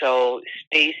 So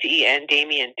Stacy and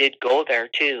Damien did go there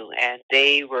too, and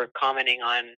they were commenting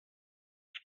on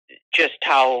just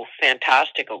how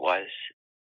fantastic it was.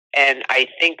 And I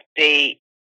think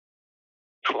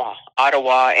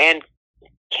Ottawa and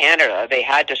Canada, they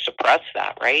had to suppress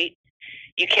that, right?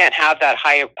 You can't have that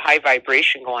high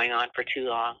vibration going on for too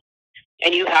long.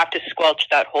 And you have to squelch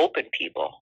that hope in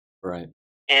people. Right.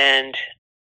 And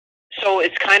so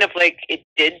it's kind of like it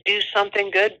did do something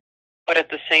good, but at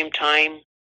the same time,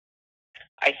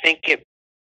 I think it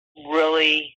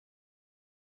really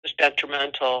was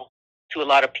detrimental to a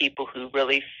lot of people who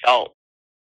really felt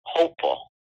hopeful.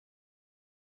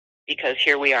 Because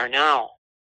here we are now.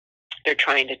 They're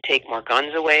trying to take more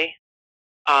guns away.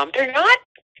 They're not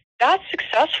that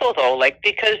successful, though,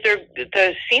 because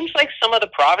there seems like some of the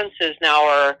provinces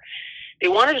now they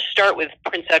wanted to start with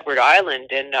Prince Edward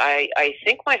Island, and I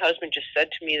think my husband just said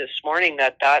to me this morning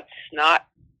that that's not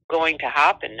going to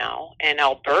happen now. And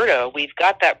Alberta, we've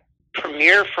got that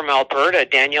premier from Alberta,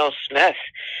 Danielle Smith.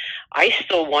 I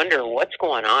still wonder what's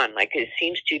going on. It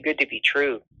seems too good to be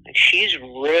true. She's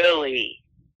really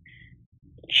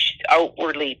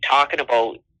outwardly talking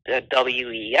about the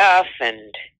WEF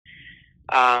and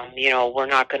we're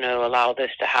not going to allow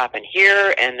this to happen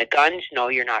here, and the guns, no,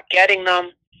 you're not getting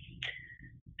them.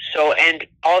 So, and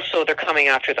also they're coming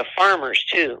after the farmers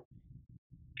too,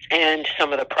 and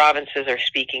some of the provinces are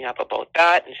speaking up about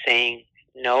that and saying,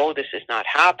 no, this is not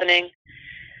happening.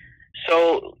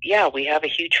 So yeah, we have a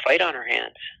huge fight on our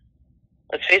hands.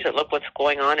 Let's face it, look what's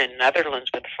going on in Netherlands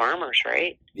with the farmers,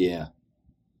 right? Yeah.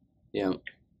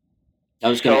 I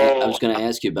was going to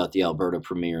ask you about the Alberta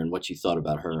premier and what you thought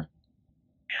about her.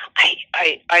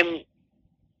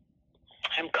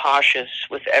 I'm cautious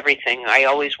with everything. I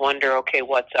always wonder, okay,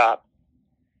 what's up?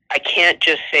 I can't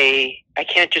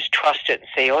just trust it and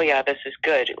say, oh yeah, this is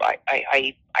good.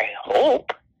 I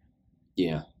hope.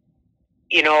 Yeah.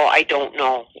 I don't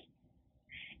know.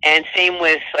 And same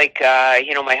with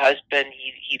my husband,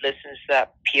 he listens to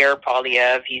that Pierre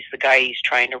Poilievre. He's the guy, he's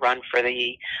trying to run for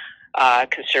the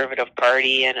Conservative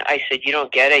Party. And I said, you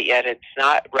don't get it yet. It's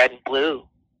not red and blue.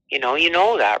 You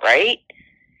know that, right?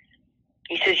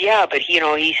 He says, yeah, but he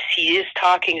is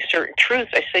talking certain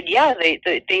truths. I said, yeah,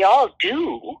 they all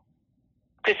do,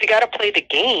 because they got to play the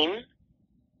game.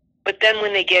 But then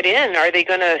when they get in, are they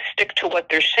going to stick to what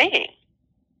they're saying?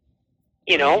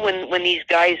 When these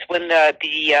guys, when the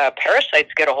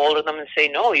parasites get a hold of them and say,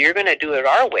 no, you're going to do it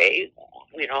our way,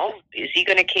 is he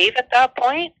going to cave at that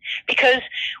point? Because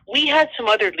we had some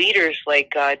other leaders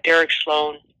like Derek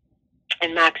Sloan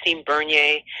and Maxime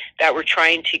Bernier that were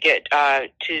trying to get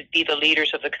to be the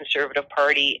leaders of the Conservative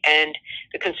Party, and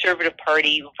the Conservative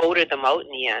Party voted them out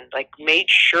in the end, made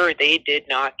sure they did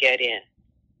not get in.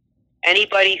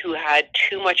 anybody who had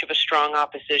too much of a strong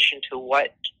opposition to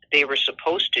what they were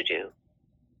supposed to do,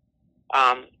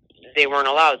 they weren't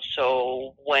allowed.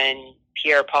 So when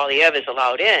Pierre Poilievre is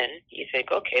allowed in, you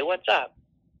think, okay, what's up?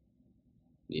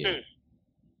 Yeah.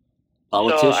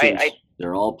 Politicians. So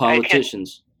they're all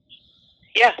politicians.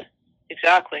 Yeah,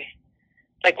 exactly.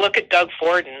 Like, look at Doug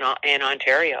Ford in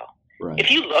Ontario. Right. If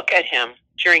you look at him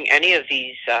during any of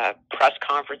these press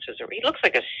conferences, he looks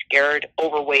like a scared,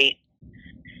 overweight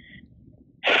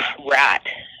rat.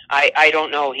 I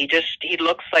don't know. He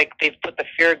looks like they've put the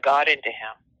fear of God into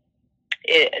him.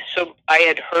 So I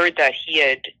had heard that he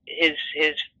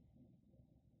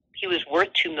was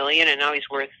worth $2 million, and now he's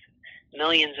worth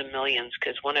millions and millions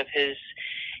because one of his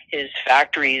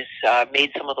factories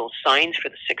made some of those signs for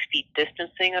the 6 feet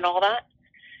distancing and all that.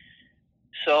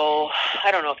 So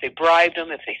I don't know if they bribed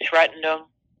him, if they threatened him.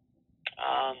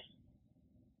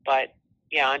 But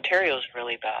yeah, Ontario's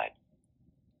really bad.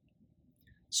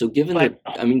 So given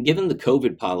the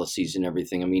COVID policies and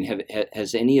everything, I mean,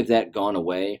 has any of that gone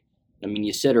away? I mean,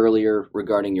 you said earlier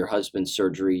regarding your husband's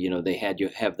surgery, you know, they had you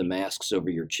have the masks over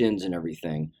your chins and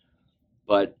everything.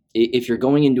 But if you're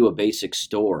going into a basic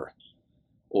store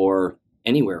or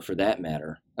anywhere for that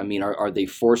matter, I mean, are they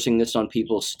forcing this on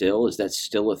people still? Is that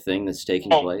still a thing that's taking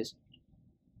place?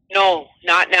 No,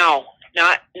 not now.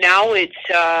 Not now. It's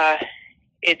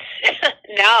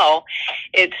now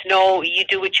it's no, you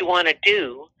do what you want to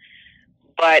do,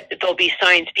 but there'll be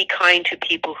signs, be kind to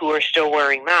people who are still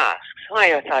wearing masks.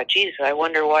 I thought, Jesus, I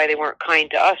wonder why they weren't kind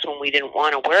to us when we didn't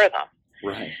want to wear them.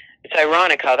 Right. It's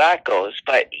ironic how that goes.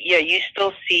 But yeah, you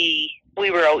still see, we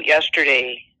were out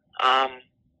yesterday,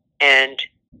 and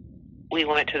we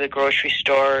went to the grocery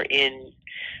store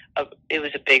it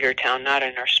was a bigger town, not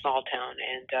in our small town,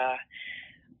 and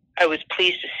I was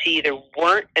pleased to see there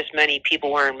weren't as many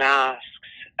people wearing masks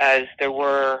as there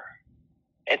were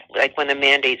like when the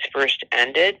mandates first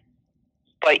ended,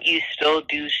 but you still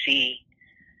do see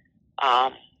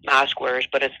mask wearers,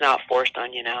 but it's not forced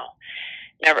on you now.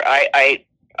 Never, I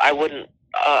wouldn't,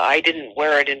 I didn't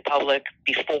wear it in public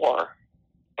before,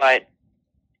 but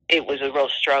it was a real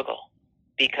struggle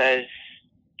because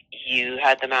you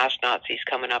had the mask Nazis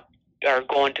coming up or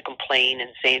going to complain and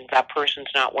saying that person's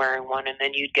not wearing one, and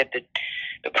then you'd get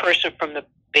the person from the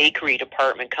bakery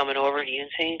department coming over to you and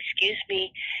saying, "Excuse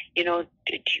me, you know,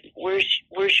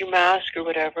 where's your mask or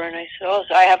whatever?" And I said, "Oh,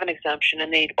 so I have an exemption."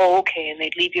 And they'd, "Oh, okay," and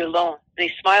they'd leave you alone.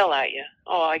 They smile at you.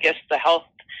 Oh, I guess the health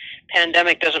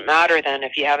pandemic doesn't matter then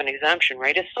if you have an exemption,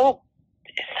 right? It's so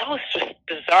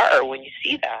bizarre when you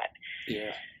see that.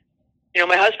 Yeah. You know,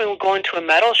 my husband would go into a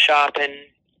metal shop and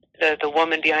the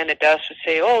woman behind the desk would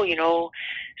say, "Oh, you know,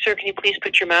 sir, can you please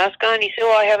put your mask on?" He'd say,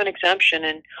 "Oh, I have an exemption."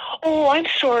 And, "Oh, I'm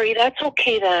sorry, that's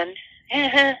okay then."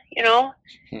 You know?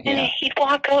 Yeah. And he'd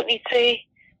walk out and he'd say,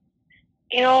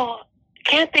 "You know,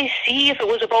 can't they see if it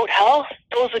was about health,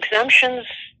 those exemptions?"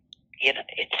 You know,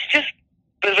 it's just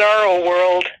bizarro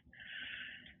world.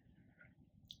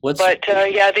 But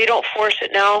yeah, they don't force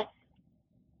it now.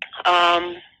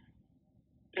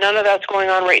 None of that's going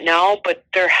on right now, but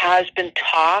there has been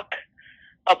talk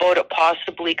about it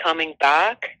possibly coming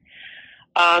back.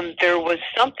 There was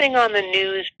something on the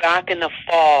news back in the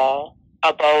fall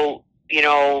about, you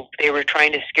know, they were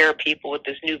trying to scare people with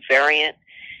this new variant.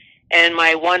 And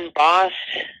my one boss,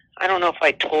 I don't know if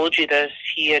I told you this,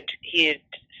 he had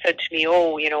said to me,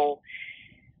 "Oh, you know,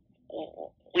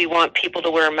 we want people to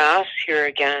wear masks here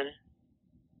again."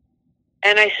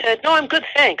 And I said, "No, I'm good,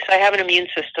 thanks. I have an immune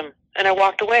system." And I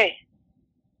walked away.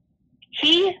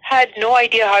 He had no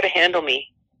idea how to handle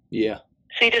me. Yeah.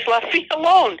 So he just left me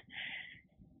alone.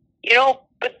 You know,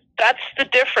 but that's the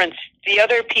difference. The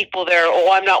other people there,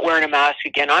 "Oh, I'm not wearing a mask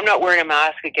again. I'm not wearing a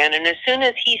mask again." And as soon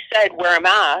as he said, "Wear a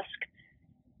mask,"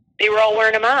 they were all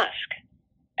wearing a mask.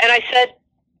 And I said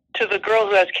to the girl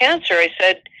who has cancer, I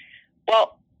said,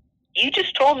 "Well, you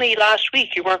just told me last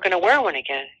week you weren't going to wear one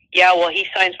again." "Yeah, well, he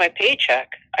signs my paycheck."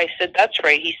 I said, "That's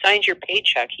right. He signs your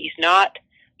paycheck. He's not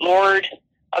Lord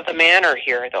of the Manor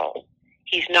here, though.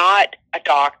 He's not a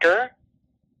doctor.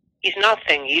 He's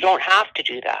nothing. You don't have to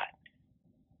do that."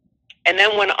 And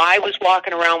then when I was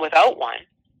walking around without one,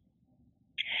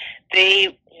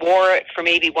 they wore it for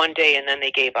maybe one day and then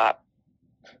they gave up.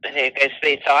 And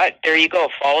they thought, there you go,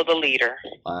 follow the leader.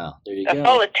 Wow, there you go. That's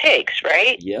all it takes,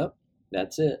 right? Yep,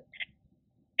 that's it.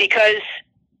 Because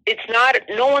it's not,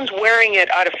 no one's wearing it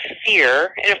out of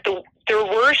fear. And if there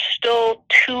were still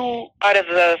 2 out of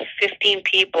the 15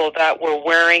 people that were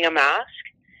wearing a mask,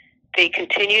 they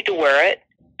continued to wear it.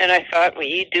 And I thought, well,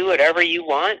 you do whatever you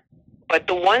want. But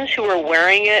the ones who were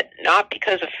wearing it, not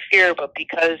because of fear, but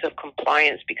because of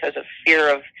compliance, because of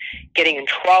fear of getting in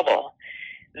trouble,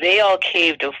 they all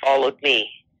caved and followed me.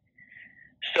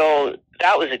 So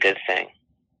that was a good thing.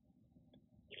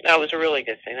 That was a really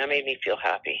good thing. That made me feel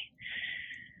happy.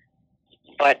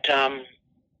 But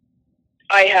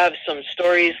I have some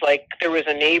stories, like there was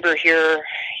a neighbor here.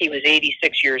 He was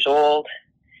 86 years old.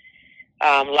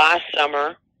 Last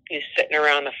summer, he was sitting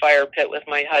around the fire pit with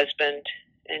my husband,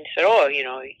 and he said, "Oh,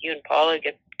 you and Paula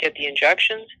get the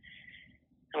injections."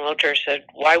 And Lothar said,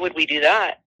 "Why would we do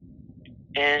that?"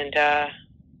 And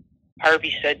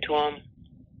Harvey said to him,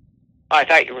 "Oh, I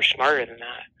thought you were smarter than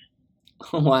that."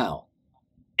 Wow.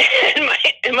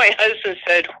 and my husband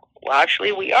said, "Well,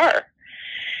 actually, we are."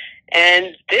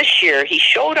 And this year, he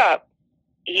showed up.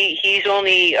 He's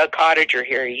only a cottager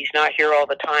here. He's not here all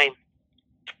the time.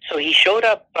 So he showed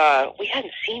up. We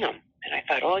hadn't seen him. And I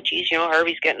thought, oh, geez,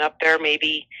 Harvey's getting up there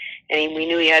maybe. And we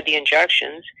knew he had the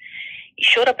injections. He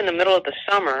showed up in the middle of the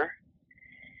summer.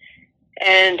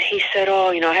 And he said, oh,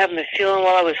 I haven't been feeling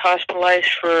well. I was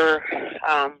hospitalized for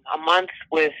a month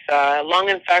with lung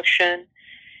infection.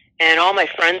 And all my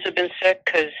friends have been sick,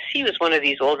 because he was one of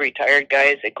these old retired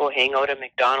guys that go hang out at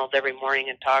McDonald's every morning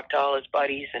and talk to all his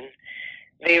buddies. And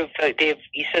he said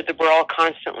that we're all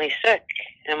constantly sick.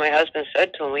 And my husband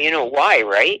said to him, well, you know why,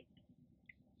 right?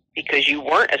 Because you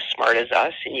weren't as smart as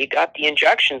us, and you got the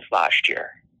injections last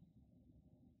year.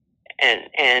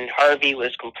 And Harvey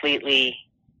was completely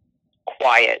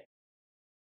quiet,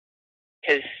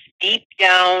 because deep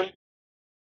down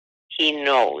he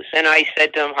knows. And I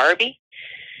said to him, Harvey,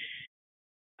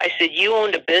 I said, you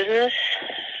owned a business.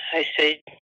 I said,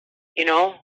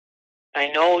 I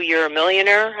know you're a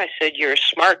millionaire. I said, you're a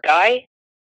smart guy.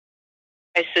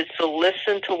 I said, so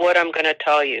listen to what I'm going to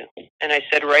tell you. And I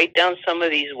said, write down some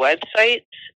of these websites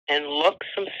and look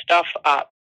some stuff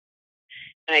up.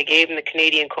 And I gave him the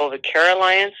Canadian COVID Care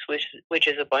Alliance, which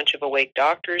is a bunch of awake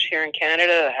doctors here in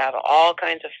Canada that have all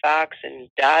kinds of facts and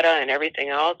data and everything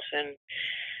else. And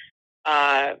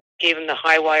gave him the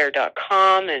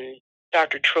highwire.com and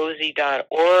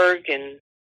drtrozy.org, and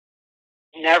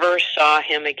never saw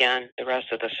him again the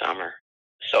rest of the summer.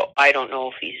 So I don't know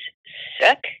if he's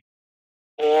sick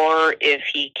or if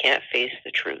he can't face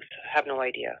the truth. I have no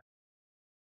idea.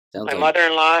 My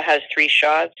mother-in-law has 3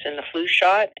 shots in the flu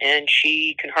shot, and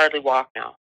she can hardly walk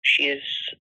now. She is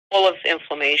full of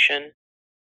inflammation.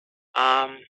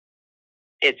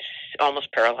 It's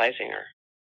almost paralyzing her.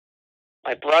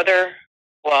 My brother,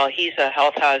 well, he's a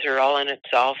health hazard all in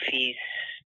itself. He's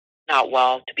not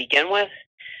well to begin with.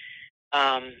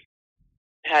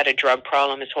 Had a drug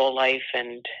problem his whole life,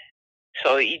 and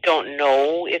so you don't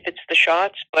know if it's the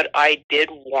shots, but I did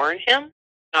warn him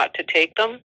not to take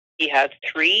them. He had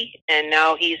 3, and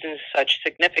now he's in such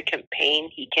significant pain,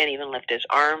 he can't even lift his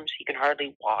arms. He can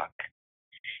hardly walk.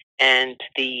 And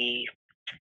the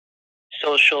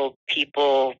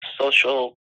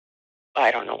I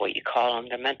don't know what you call them,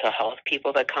 the mental health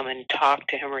people that come and talk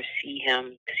to him or see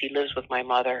him, because he lives with my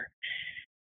mother,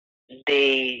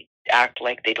 they act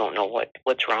like they don't know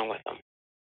what's wrong with him,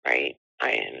 right?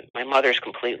 My mother's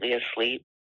completely asleep.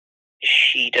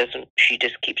 She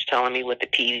just keeps telling me what the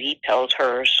TV tells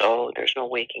her, so there's no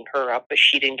waking her up. But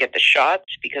she didn't get the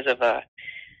shots because of a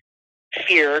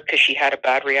fear, because she had a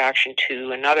bad reaction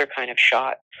to another kind of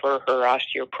shot for her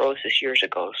osteoporosis years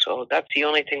ago. So that's the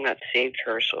only thing that saved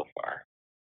her so far.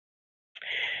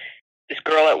 This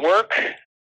girl at work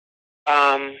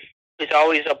is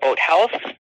always about health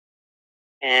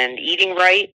and eating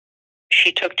right.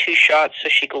 She took 2 shots so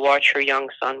she could watch her young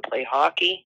son play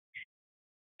hockey.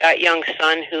 That young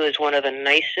son, who is one of the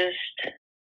nicest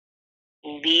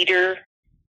leader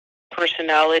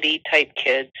personality type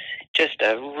kids, just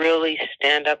a really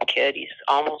stand-up kid. He's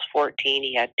almost 14.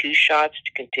 He had 2 shots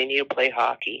to continue to play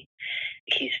hockey.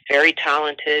 He's very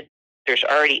talented. There's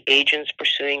already agents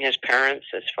pursuing his parents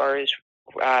as far as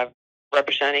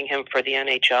representing him for the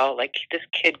NHL. Like, this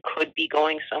kid could be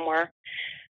going somewhere,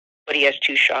 but he has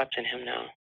 2 shots in him now.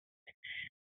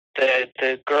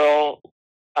 The girl,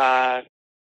 the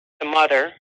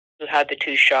mother who had the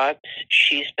 2 shots,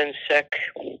 she's been sick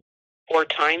 4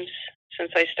 times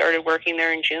since I started working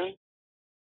there in June.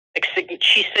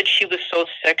 She said she was so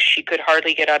sick she could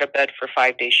hardly get out of bed for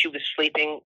 5 days. She was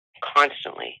sleeping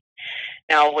constantly.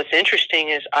 Now, what's interesting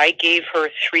is I gave her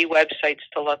 3 websites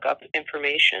to look up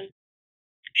information.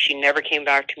 She never came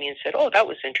back to me and said, oh, that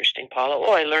was interesting, Paula.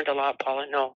 Oh, I learned a lot, Paula.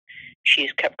 No,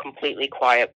 she's kept completely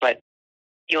quiet. But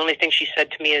the only thing she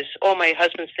said to me is, oh, my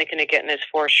husband's thinking of getting his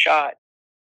 4th shot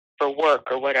for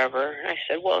work or whatever. And I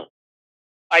said, well,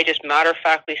 I just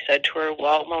matter-of-factly said to her,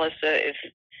 well, Melissa, if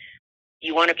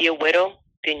you want to be a widow,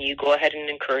 then you go ahead and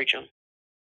encourage him.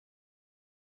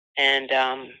 And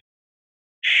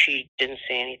she didn't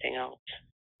say anything else.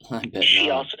 I bet She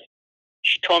not.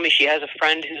 she told me she has a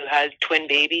friend who has twin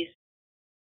babies,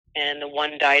 and the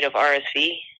one died of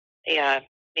RSV. Yeah,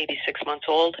 maybe 6 months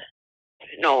old.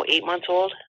 No, 8 months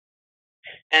old.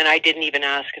 And I didn't even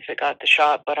ask if it got the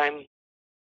shot, but I'm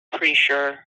pretty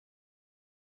sure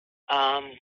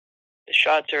the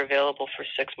shots are available for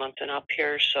 6 months and up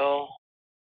here. So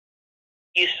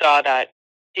you saw that.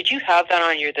 Did you have that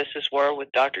on your This Is War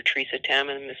with Dr. Teresa Tam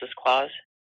and Mrs. Claus?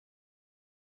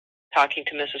 Talking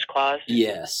to Mrs. Claus?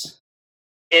 Yes.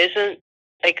 Isn't,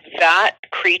 like, that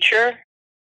creature,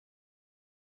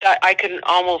 that I can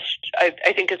almost,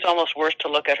 I think it's almost worse to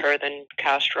look at her than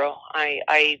Castro.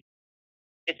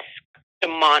 It's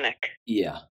demonic.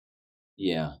 Yeah.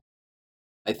 Yeah.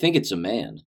 I think it's a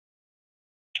man.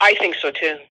 I think so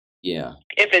too. Yeah.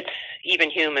 If it's even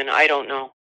human, I don't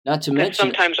know. Not to 'Cause mention,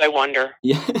 sometimes I wonder.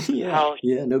 yeah, yeah, how-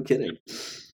 yeah, no kidding.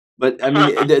 But I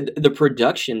mean, the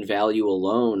production value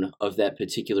alone of that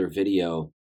particular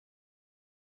video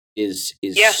is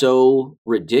Yeah. so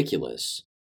ridiculous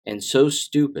and so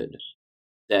stupid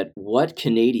that what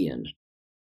Canadian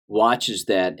watches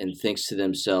that and thinks to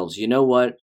themselves, you know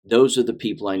what? Those are the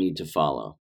people I need to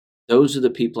follow. Those are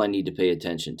the people I need to pay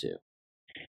attention to.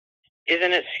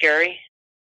 Isn't it scary?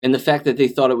 And the fact that they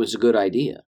thought it was a good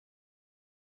idea.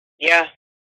 Yeah.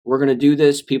 We're going to do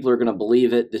this. People are going to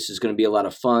believe it. This is going to be a lot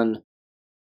of fun.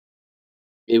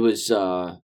 It was,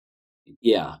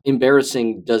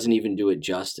 embarrassing doesn't even do it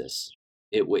justice.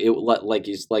 It like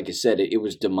you said, it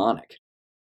was demonic.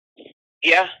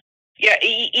 Yeah. Yeah,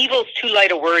 evil's too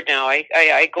light a word now.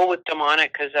 I go with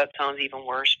demonic because that sounds even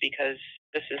worse, because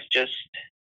this is just...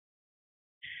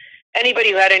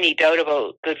 Anybody who had any doubt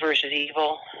about good versus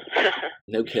evil,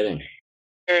 No kidding.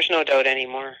 there's no doubt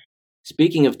anymore.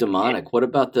 Speaking of demonic, what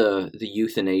about the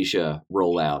euthanasia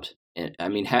rollout? And I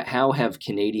mean, how have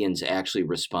Canadians actually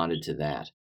responded to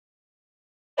that?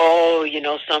 Oh, you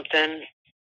know something?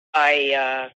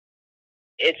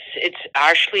 It's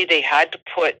actually, they had to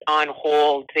put on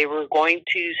hold. They were going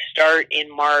to start in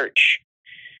March,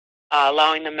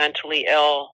 allowing the mentally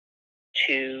ill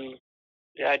to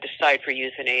decide for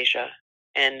euthanasia,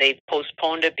 and they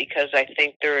postponed it because I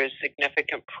think there is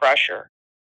significant pressure.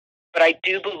 But I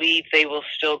do believe they will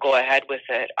still go ahead with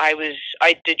it.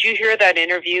 Did you hear that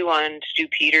interview on Stu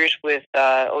Peters with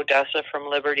Odessa from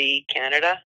Liberty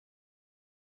Canada?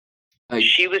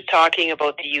 She was talking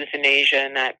about the euthanasia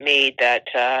and that MAID, that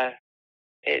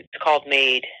it's called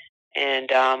MAID, and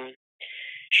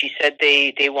she said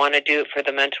they want to do it for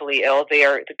the mentally ill.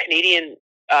 The Canadian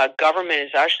government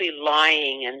is actually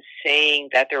lying and saying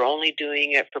that they're only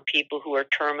doing it for people who are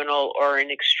terminal or in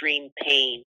extreme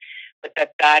pain, but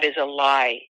that is a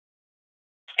lie.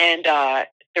 And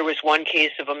there was one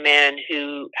case of a man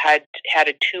who had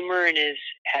a tumor in his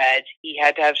head. He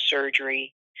had to have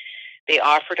surgery. They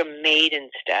offered him MAID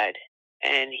instead,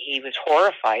 and he was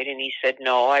horrified, and he said,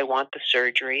 no, I want the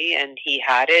surgery, and he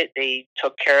had it. They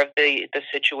took care of the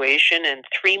situation, and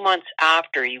 3 months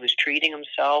after, he was treating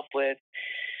himself with,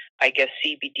 I guess,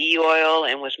 CBD oil,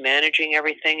 and was managing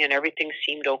everything, and everything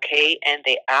seemed okay, and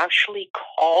they actually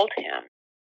called him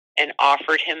and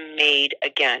offered him MAID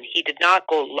again. He did not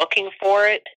go looking for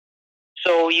it,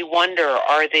 so you wonder,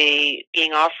 are they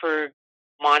being offered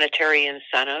monetary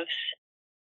incentives?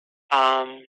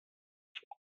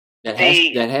 That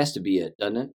has to be it,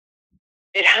 doesn't it?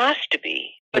 It has to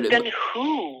be. But then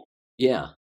who? Yeah.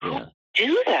 Who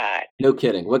do that? No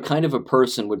kidding. What kind of a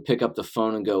person would pick up the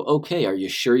phone and go, okay, are you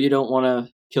sure you don't want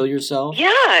to kill yourself?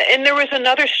 Yeah, and there was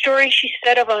another story she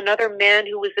said of another man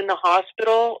who was in the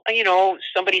hospital,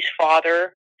 somebody's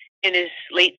father in his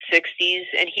late 60s,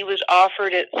 and he was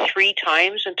offered it 3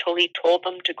 times until he told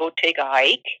them to go take a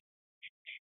hike.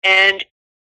 And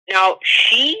now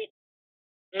she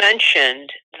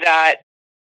mentioned that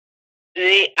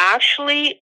they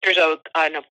actually, there's a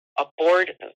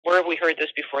board. Where have we heard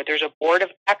this before? There's a board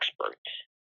of experts.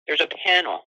 There's a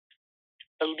panel.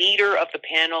 The leader of the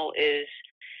panel is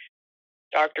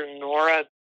Dr. Nora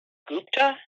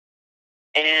Gupta,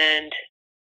 and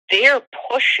they are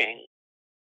pushing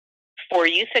for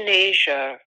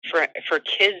euthanasia for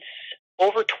kids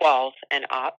over 12 and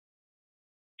up.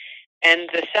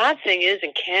 And the sad thing is,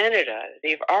 in Canada,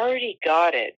 they've already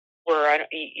got it where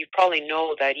you probably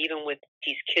know that even with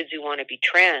these kids who want to be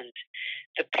trans,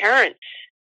 the parents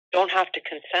don't have to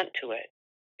consent to it.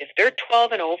 If they're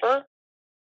 12 and over,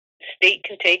 the state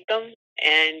can take them,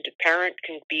 and the parent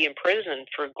can be in prison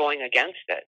for going against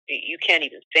it. You can't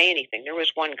even say anything. There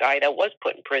was one guy that was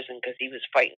put in prison because he was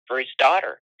fighting for his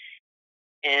daughter,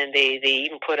 and they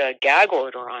even put a gag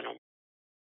order on him.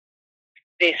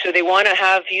 So they want to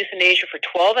have euthanasia for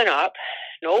 12 and up.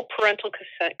 no parental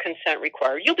consent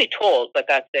required. You'll be told, but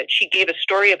that's it. She gave a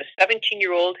story of a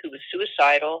 17-year-old who was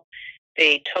suicidal.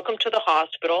 They took him to the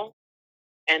hospital,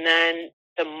 and then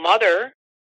the mother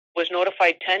was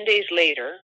notified 10 days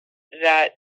later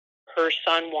that her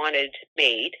son wanted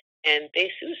MAID, and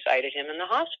they suicided him in the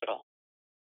hospital.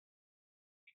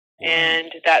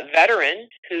 And that veteran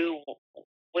who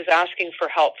was asking for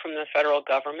help from the federal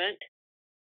government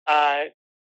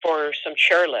for some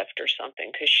chairlift or something,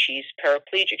 because she's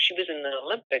paraplegic. She was in the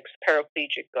Olympics,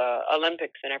 paraplegic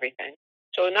Olympics and everything.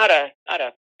 So not a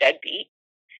deadbeat.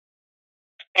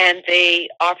 And they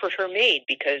offered her MAID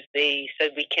because they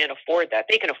said, we can't afford that.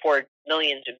 They can afford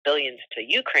millions and billions to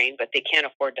Ukraine, but they can't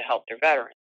afford to help their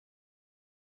veterans.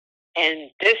 And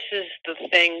this is the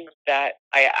thing that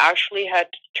I actually had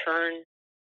to turn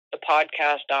the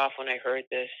podcast off when I heard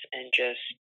this and just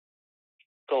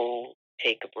go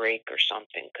take a break or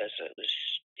something, because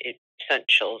it sent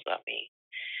chills at me.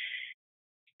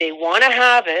 They want to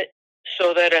have it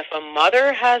so that if a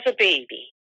mother has a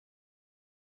baby,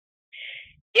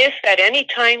 if at any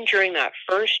time during that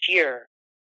first year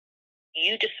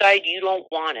you decide you don't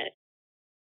want it,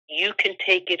 you can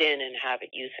take it in and have it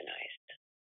euthanized.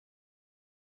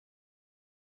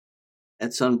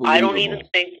 That's unbelievable. I don't even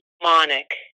think Monic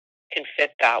can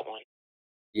fit that one.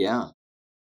 Yeah.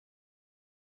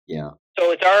 Yeah.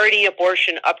 So it's already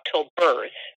abortion up till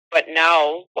birth, but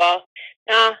now,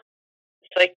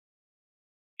 it's like,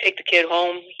 take the kid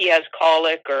home, he has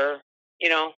colic, or,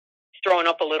 he's throwing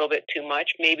up a little bit too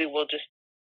much, maybe we'll just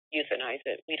euthanize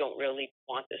it. We don't really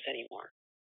want this anymore.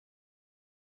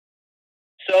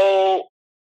 So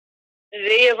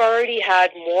they have already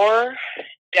had more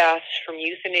deaths from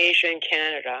euthanasia in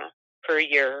Canada per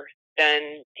year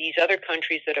than these other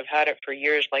countries that have had it for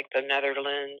years, like the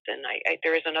Netherlands, and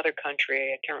there is another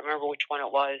country, I can't remember which one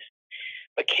it was,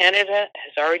 but Canada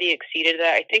has already exceeded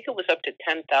that. I think it was up to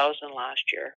 10,000 last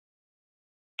year.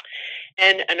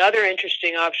 And another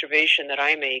interesting observation that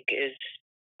I make is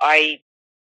I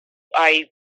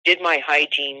did my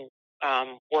hygiene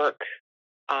work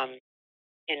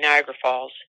in Niagara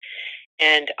Falls,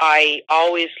 and I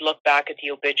always look back at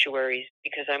the obituaries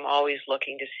because I'm always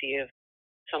looking to see if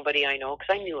somebody I know,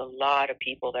 because I knew a lot of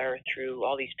people there through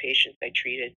all these patients I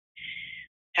treated,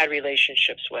 had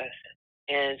relationships with.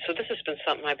 And so this has been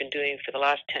something I've been doing for the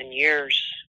last 10 years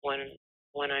when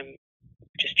I'm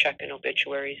just checking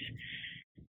obituaries.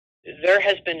 There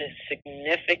has been a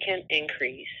significant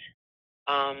increase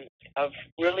of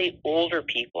really older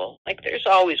people. Like, there's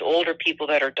always older people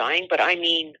that are dying, but I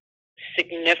mean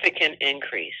significant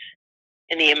increase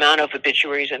in the amount of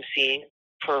obituaries I'm seeing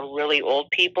for really old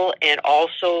people, and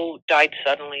also died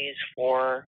suddenly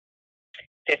for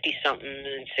 50-something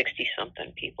and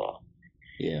 60-something people.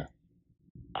 Yeah.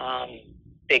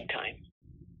 Big time.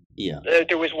 Yeah.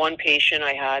 There was one patient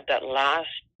I had that last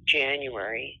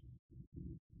January,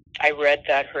 I read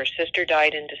that her sister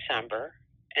died in December,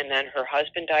 and then her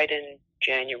husband died in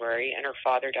January, and her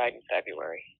father died in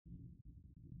February.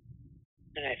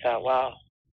 And I thought, wow,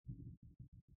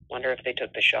 wonder if they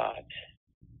took the shots.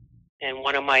 And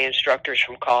one of my instructors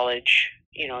from college,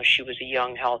 she was a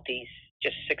young, healthy,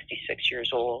 just 66 years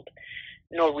old.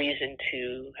 No reason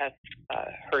to have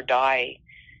her die,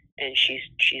 and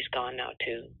she's gone now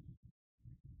too.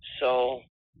 So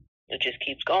it just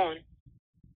keeps going.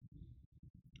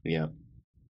 Yeah.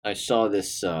 I saw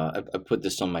this, I put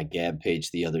this on my Gab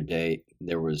page the other day.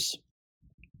 There was,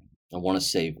 I want to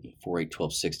say 4, 8,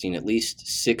 12, 16, at least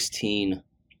 16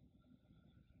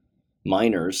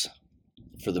 minors,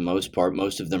 for the most part.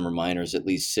 Most of them are minors, at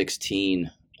least 16.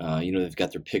 They've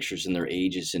got their pictures and their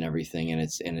ages and everything, and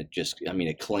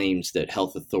it claims that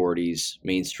health authorities,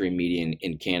 mainstream media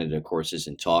in Canada, of course,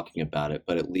 isn't talking about it,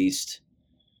 but at least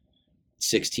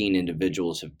 16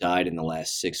 individuals have died in the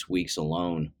last 6 weeks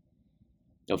alone.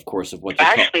 Of course, of what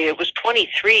actually it was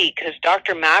 23, because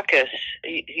Dr. Makis,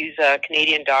 he's a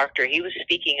Canadian doctor, he was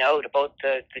speaking out about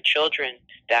the children's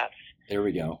deaths. There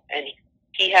we go. And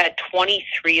he had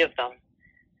 23 of them.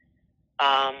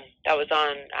 That was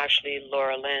on actually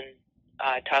Laura Lynn,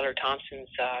 Tyler Thompson's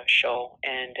show,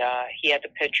 and he had the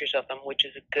pictures of them, which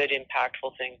is a good,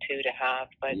 impactful thing too to have.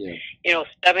 But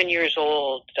 7 years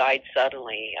old, died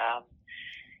suddenly.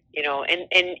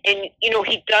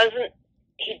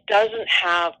 He doesn't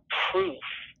have proof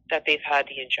that they've had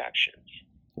the injections,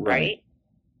 right?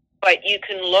 But you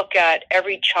can look at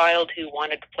every child who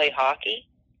wanted to play hockey.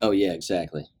 Oh yeah,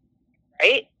 exactly.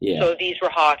 Right? Yeah. So these were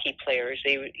hockey players.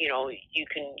 They, you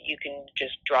can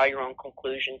just draw your own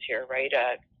conclusions here, right?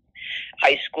 A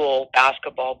high school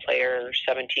basketball player,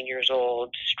 17 years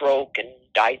old, stroke and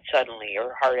died suddenly,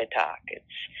 or heart attack.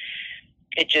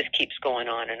 it just keeps going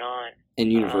on and on.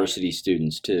 And university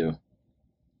students too.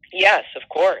 Yes, of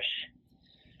course.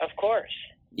 Of course.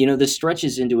 You know, this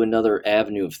stretches into another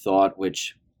avenue of thought,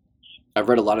 which I've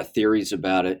read a lot of theories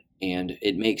about it, and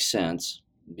it makes sense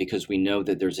because we know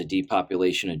that there's a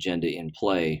depopulation agenda in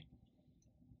play.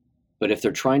 But if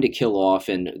they're trying to kill off,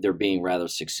 and they're being rather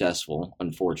successful,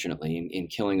 unfortunately, in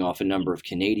killing off a number of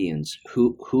Canadians,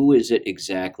 who is it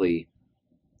exactly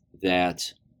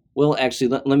that... Well, actually,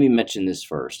 let me mention this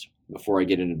first before I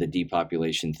get into the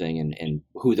depopulation thing and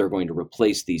who they're going to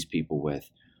replace these people with.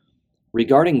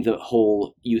 Regarding the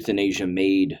whole euthanasia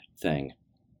maid thing,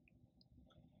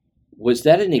 was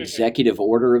that an executive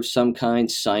order of some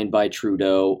kind signed by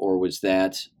Trudeau, or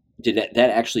did that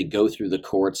actually go through the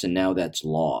courts and now that's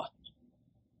law?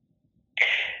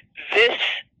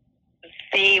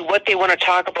 What they want to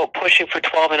talk about pushing for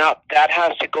 12 and up, that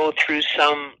has to go through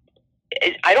some...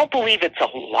 I don't believe it's a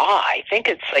law. I think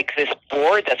it's like this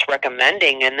board that's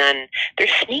recommending, and then they're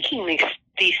sneaking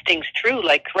these things through.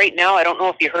 Like right now, I don't know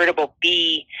if you heard about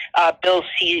Bill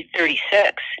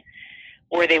C-36,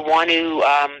 where they want to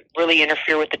really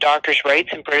interfere with the doctors' rights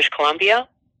in British Columbia.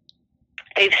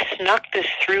 They've snuck this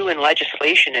through in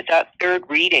legislation. It's at third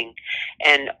reading,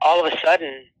 and all of a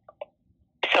sudden,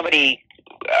 somebody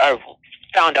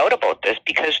found out about this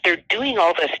because they're doing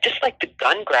all this, just like the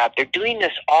gun grab. They're doing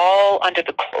this all under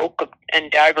the cloak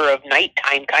and dagger of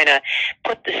nighttime, kind of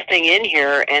put this thing in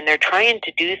here, and they're trying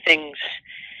to do things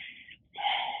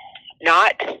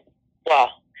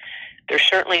they're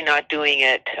certainly not doing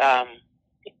it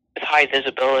with high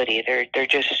visibility. They're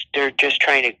just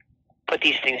trying to put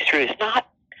these things through. It's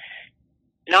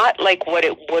not like what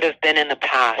it would have been in the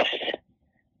past.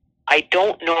 I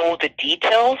don't know the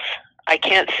details. I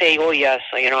can't say, oh yes,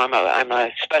 I'm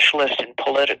a specialist in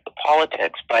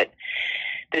politics, but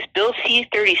this Bill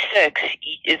C-36,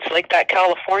 it's like that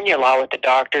California law with the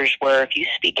doctors, where if you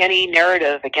speak any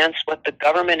narrative against what the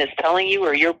government is telling you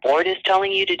or your board is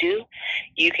telling you to do,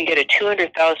 you can get a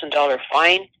 $200,000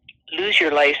 fine, lose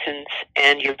your license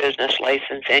and your business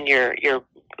license and your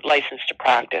license to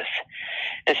practice.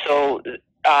 And so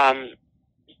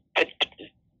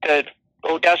the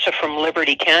Odessa from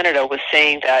Liberty Canada was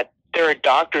saying that there are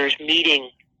doctors meeting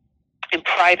in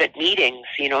private meetings,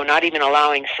 not even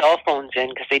allowing cell phones in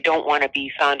because they don't want to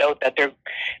be found out that they're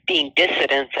being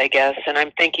dissidents, I guess. And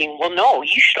I'm thinking, well, no,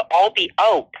 you should all be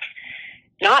out,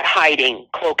 not hiding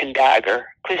cloak and dagger.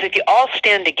 Because if you all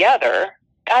stand together,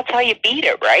 that's how you beat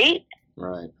it, right?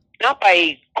 Right. Not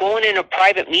by going in a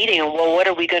private meeting and, well, what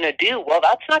are we going to do? Well,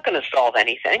 that's not going to solve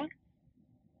anything.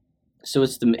 So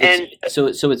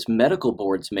it's medical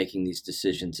boards making these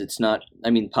decisions. It's not.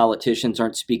 I mean, politicians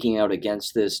aren't speaking out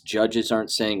against this. Judges aren't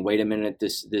saying, "Wait a minute,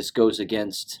 this goes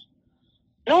against."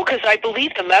 No, because I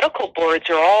believe the medical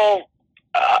boards are all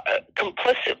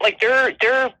complicit. Like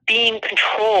they're being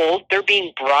controlled. They're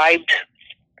being bribed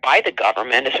by the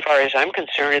government. As far as I'm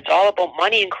concerned, it's all about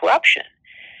money and corruption.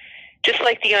 Just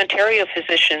like the Ontario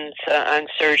physicians and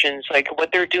surgeons, like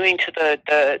what they're doing to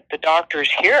the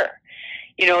doctors here.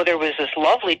 There was this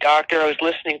lovely doctor I was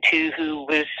listening to who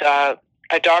was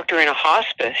a doctor in a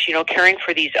hospice, caring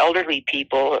for these elderly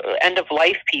people,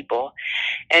 end-of-life people.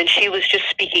 And she was just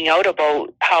speaking out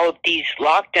about how these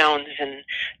lockdowns and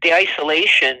the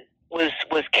isolation was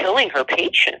killing her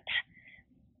patients.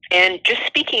 And just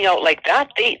speaking out like that,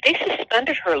 they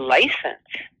suspended her license.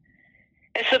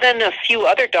 And so then a few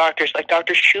other doctors, like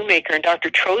Dr. Shoemaker and Dr.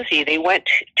 Trozy, they went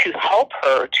to help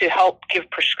her, to help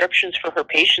give prescriptions for her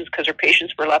patients because her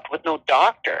patients were left with no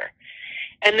doctor.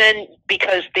 And then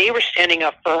because they were standing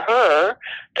up for her,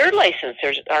 their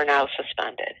licenses are now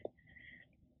suspended.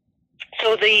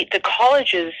 So the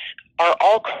colleges are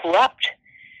all corrupt.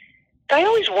 I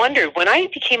always wondered, when I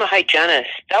became a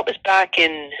hygienist, that was back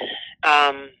in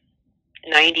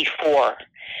 94.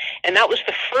 And that was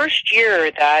the first year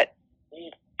that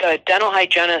the dental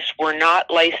hygienists were not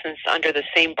licensed under the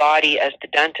same body as the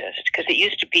dentist, because it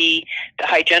used to be the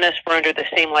hygienists were under the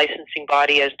same licensing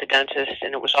body as the dentist,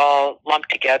 and it was all lumped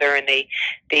together, and they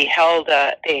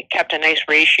kept a nice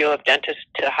ratio of dentists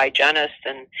to hygienists,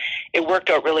 and it worked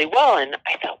out really well. And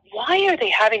I thought, why are they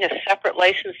having a separate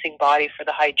licensing body for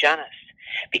the hygienists?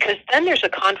 Because then there's a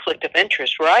conflict of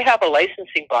interest where I have a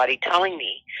licensing body telling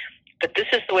me that this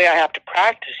is the way I have to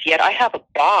practice, yet I have a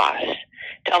boss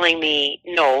telling me,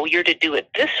 no, you're to do it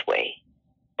this way.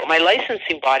 But my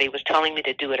licensing body was telling me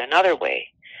to do it another way.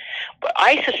 But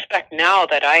I suspect now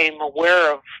that I am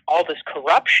aware of all this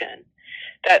corruption,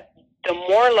 that the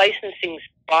more licensing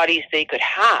bodies they could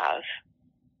have,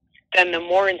 then the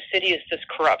more insidious this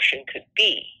corruption could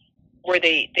be, where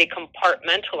they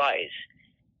compartmentalize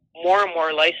more and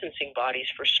more licensing bodies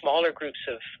for smaller groups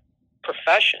of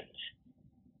professions.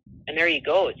 And there you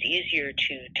go. It's easier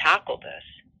to tackle this.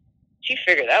 So you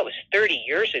figure that was 30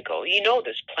 years ago. You know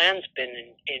this plan's been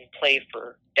in play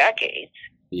for decades.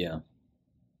 Yeah.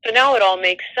 So now it all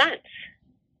makes sense.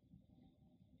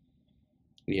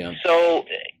 Yeah. So,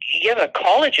 yeah, the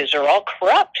colleges are all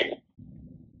corrupt.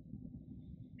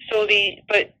 So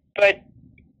but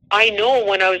I know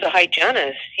when I was a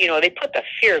hygienist, they put the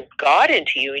fear of God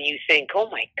into you, and you think, oh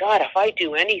my God, if I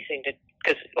do anything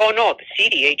because the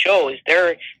CDHO is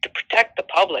there to protect the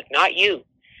public, not you.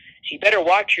 So you better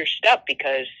watch your step,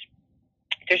 because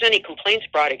if there's any complaints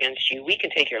brought against you, we can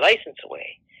take your license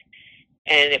away.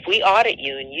 And if we audit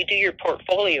you and you do your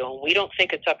portfolio and we don't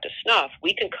think it's up to snuff,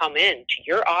 we can come in to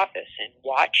your office and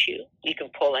watch you. We can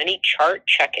pull any chart,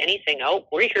 check anything out.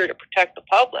 We're here to protect the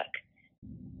public.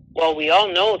 Well, we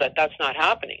all know that that's not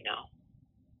happening now.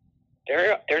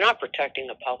 They're not protecting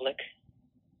the public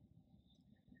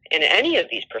in any of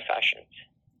these professions.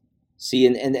 See,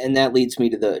 and that leads me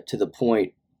to the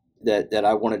point that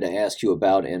I wanted to ask you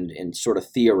about and sort of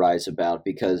theorize about,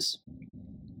 because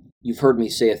you've heard me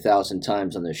say 1,000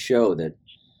 times on this show that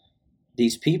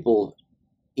these people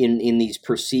in these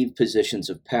perceived positions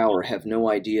of power have no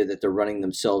idea that they're running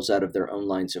themselves out of their own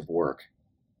lines of work.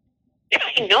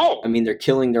 I know. I mean, they're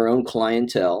killing their own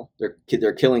clientele.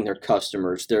 They're killing their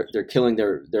customers. They're killing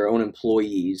their own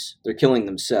employees. They're killing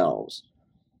themselves,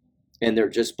 and they're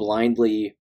just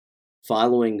blindly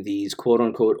following these quote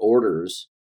unquote orders,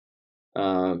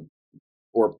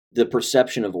 or the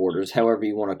perception of orders, however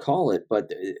you want to call it.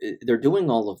 But they're doing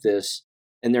all of this,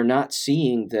 and they're not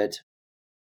seeing that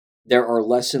there are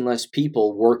less and less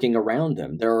people working around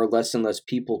them. There are less and less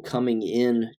people coming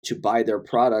in to buy their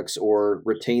products or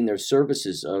retain their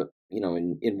services,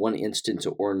 in one instance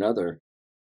or another.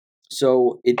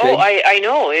 So I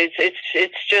know. It's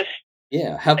just,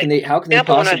 yeah. How can they possibly survive?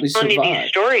 When I was telling you these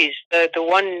stories, the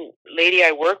one lady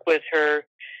I work with, her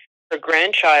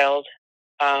grandchild,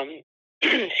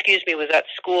 excuse me, was at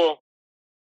school,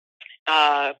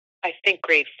 I think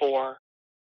grade 4,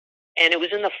 and it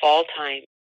was in the fall time.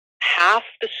 Half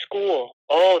the school,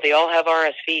 they all have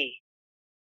RSV.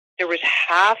 There was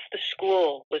half the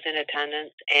school was in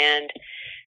attendance, and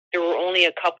there were only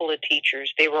a couple of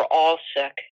teachers. They were all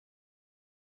sick.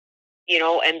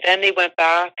 And then they went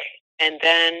back, and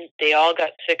then they all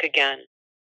got sick again.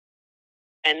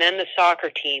 And then the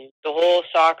whole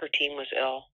soccer team was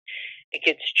ill.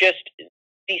 It's just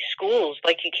these schools,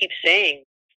 like you keep saying,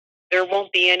 there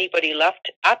won't be anybody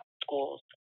left at schools.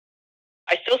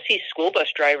 I still see school bus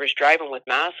drivers driving with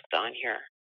masks on here.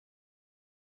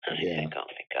 Yeah. I think, oh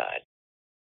my God.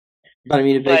 But I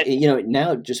mean,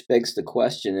 now it just begs the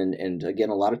question, and again,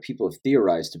 a lot of people have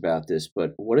theorized about this,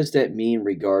 but what does that mean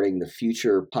regarding the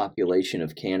future population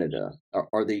of Canada?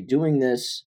 Are they doing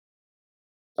this,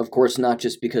 of course, not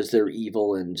just because they're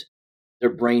evil and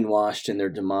they're brainwashed and they're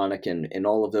demonic and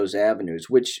all of those avenues,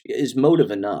 which is motive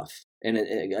enough. And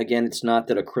again, it's not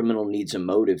that a criminal needs a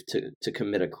motive to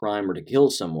commit a crime or to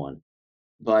kill someone,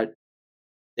 but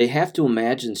they have to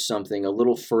imagine something a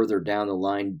little further down the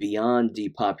line beyond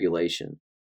depopulation.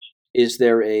 Is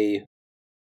there an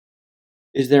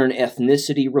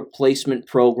ethnicity replacement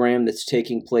program that's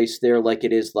taking place there, like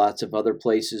it is lots of other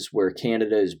places where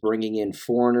Canada is bringing in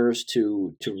foreigners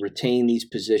to retain these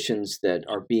positions that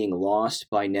are being lost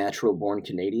by natural-born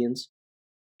Canadians?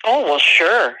 Oh, well,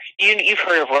 sure. You've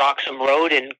heard of Roxham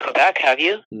Road in Quebec, have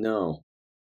you? No.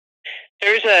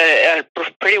 There's a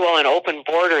pretty well an open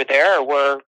border there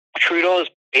where Trudeau's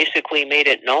basically made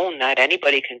it known that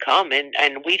anybody can come.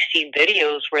 And we've seen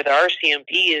videos where the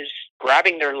RCMP is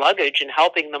grabbing their luggage and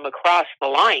helping them across the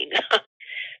line,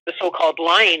 the so-called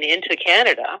line into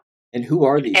Canada. And who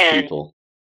are these people?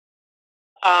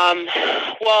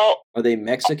 Well... Are they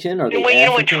Mexican? Are they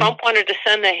African? When Trump wanted to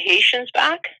send the Haitians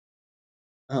back?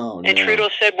 Oh, no. And Trudeau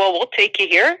said, well, we'll take you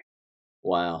here.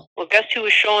 Wow. Well, guess who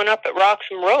was showing up at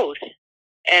Roxham Road?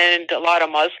 And a lot of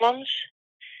Muslims.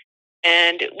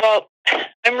 And, well,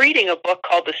 I'm reading a book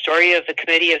called The Story of the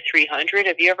Committee of 300.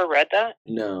 Have you ever read that?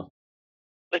 No.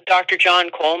 With Dr.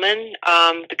 John Coleman,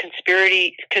 The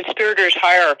Conspirators'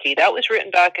 Hierarchy. That was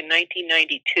written back in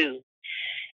 1992.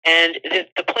 And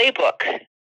the playbook,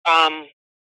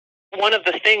 one of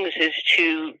the things is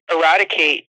to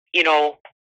eradicate,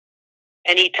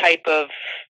 any type of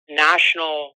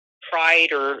national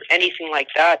pride or anything like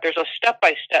that. There's a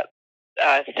step-by-step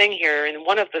thing here, and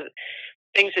one of the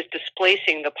things is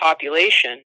displacing the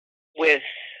population with,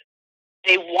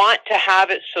 they want to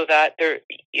have it so that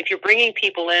if you're bringing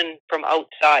people in from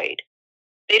outside,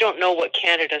 they don't know what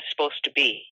Canada's supposed to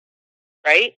be,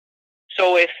 right?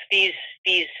 So if these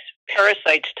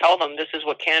parasites tell them this is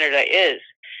what Canada is,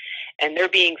 and they're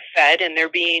being fed and they're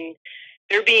being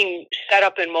set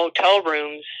up in motel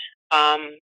rooms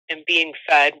and being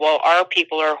fed while our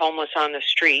people are homeless on the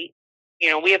street.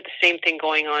 We have the same thing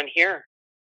going on here.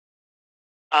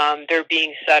 They're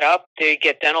being set up, they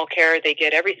get dental care, they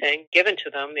get everything given to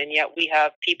them, and yet we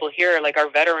have people here, like our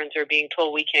veterans, are being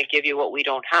told we can't give you what we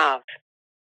don't have.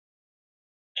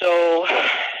 So,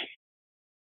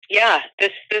 yeah,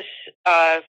 this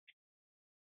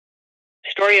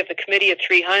story of the Committee of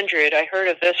 300, I heard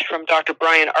of this from Dr.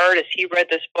 Brian Ardis. He read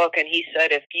this book, and he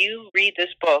said, if you read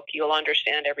this book, you'll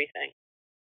understand everything.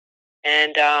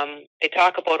 And they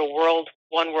talk about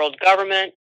one world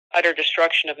government, utter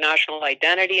destruction of national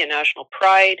identity and national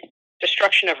pride,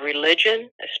 destruction of religion,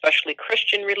 especially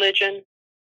Christian religion,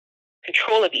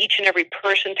 control of each and every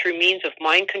person through means of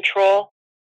mind control,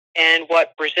 and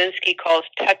what Brzezinski calls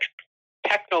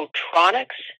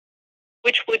technotronics,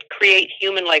 which would create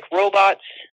human-like robots,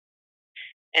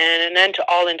 and an end to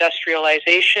all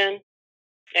industrialization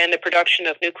and the production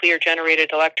of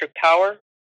nuclear-generated electric power,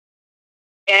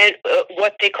 and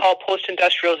what they call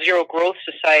post-industrial zero-growth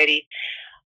society.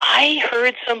 I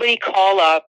heard somebody call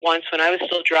up once when I was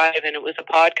still driving. It was a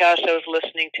podcast I was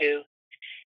listening to.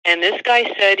 And this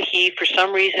guy said he, for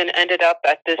some reason, ended up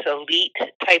at this elite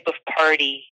type of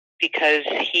party because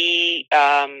he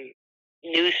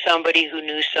knew somebody who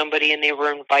knew somebody and they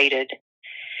were invited.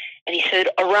 And he said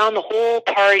around the whole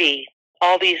party,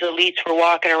 all these elites were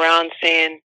walking around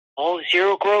saying, oh,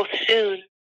 zero growth soon.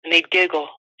 And they'd giggle,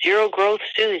 zero growth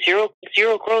soon, zero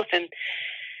growth. And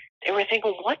they were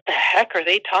thinking, what the heck are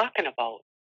they talking about?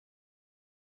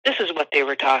 This is what they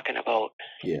were talking about.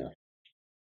 Yeah.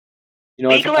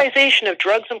 Legalization of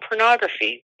drugs and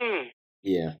pornography.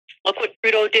 Yeah. Look what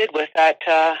Trudeau did with that,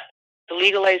 the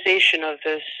legalization of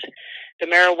the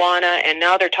marijuana, and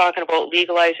now they're talking about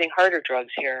legalizing harder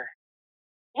drugs here.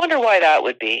 Wonder why that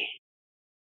would be.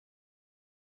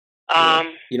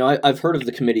 Yeah. I've heard of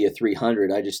the Committee of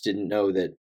 300. I just didn't know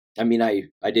that. I mean, I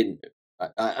didn't.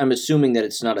 I'm assuming that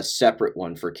it's not a separate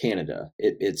one for Canada.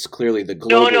 It's clearly the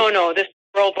global. No. This is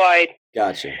worldwide.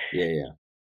 Gotcha. Yeah.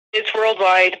 It's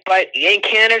worldwide, but in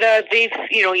Canada, they've,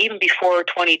 even before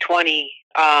 2020,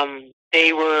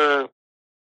 they were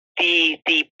the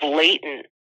blatant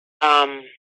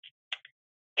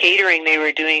catering they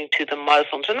were doing to the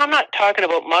Muslims. And I'm not talking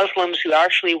about Muslims who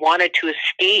actually wanted to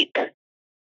escape,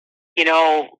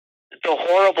 the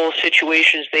horrible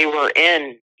situations they were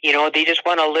in. They just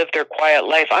want to live their quiet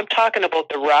life. I'm talking about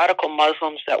the radical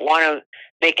Muslims that want to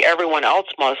make everyone else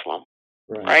Muslim,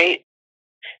 right?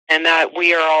 And that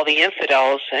we are all the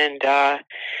infidels. And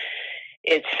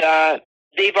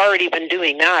they've already been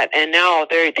doing that. And now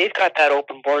they've got that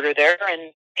open border there,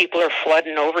 and people are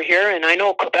flooding over here. And I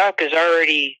know Quebec is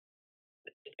they're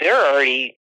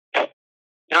already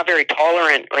not very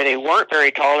tolerant, or they weren't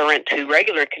very tolerant to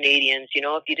regular Canadians,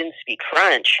 if you didn't speak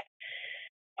French.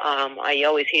 I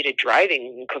always hated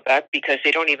driving in Quebec because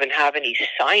they don't even have any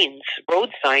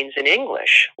road signs in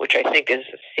English, which I think is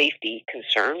a safety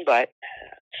concern, but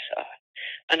it's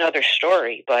another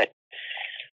story. But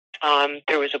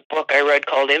there was a book I read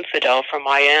called Infidel from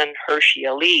Ayaan Hirsi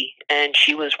Ali, and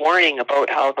she was warning about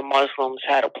how the Muslims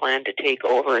had a plan to take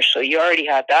over. So you already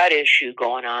had that issue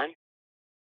going on.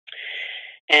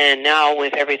 And now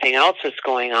with everything else that's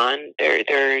going on,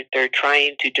 they're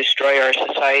trying to destroy our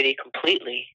society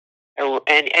completely. And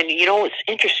it's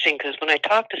interesting because when I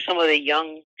talk to some of the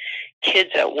young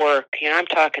kids at work, I'm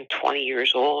talking 20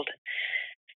 years old,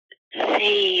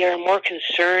 they are more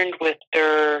concerned with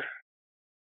their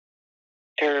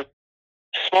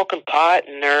smoking pot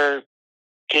and their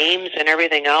games and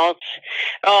everything else.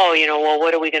 Oh, well,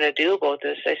 what are we going to do about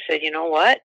this? I said, you know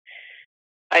what?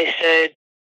 I said,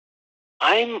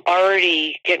 I'm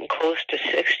already getting close to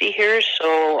 60 here,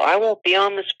 so I won't be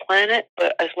on this planet,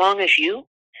 but as long as you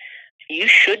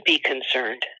should be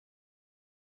concerned,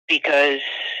 because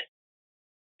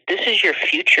this is your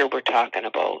future we're talking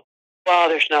about. Well,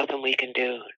 there's nothing we can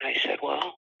do. And I said,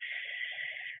 well.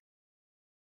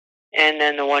 And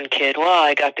then the one kid, well,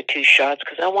 I got the 2 shots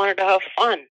because I wanted to have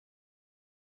fun.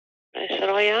 I said,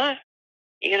 oh, yeah?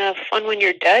 You going to have fun when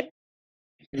you're dead?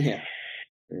 Yeah.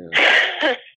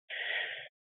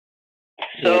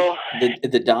 So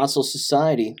the docile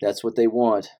society, that's what they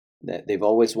want. That they've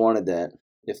always wanted that.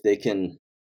 If they can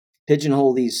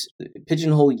pigeonhole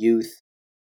youth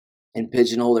and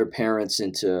pigeonhole their parents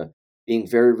into being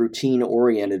very routine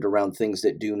oriented around things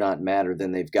that do not matter,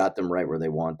 then they've got them right where they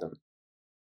want them.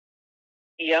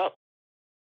 Yep.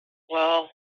 Well,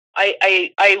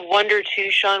 I wonder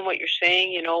too, Sean, what you're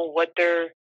saying, what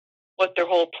what their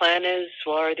whole plan is.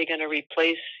 Well, are they going to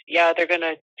replace? Yeah, they're going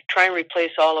to try and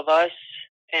replace all of us,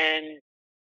 and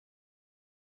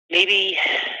maybe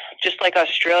just like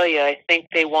Australia, I think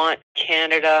they want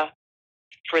Canada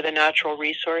for the natural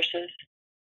resources,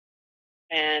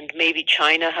 and maybe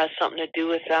China has something to do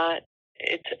with that.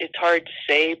 It's hard to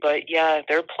say, but yeah,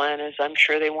 their plan is, I'm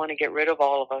sure they want to get rid of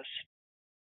all of us.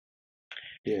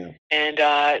 Yeah. And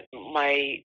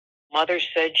my mother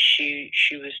said she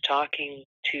was talking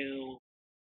to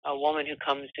a woman who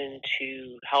comes in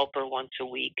to help her once a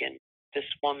week, and this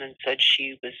woman said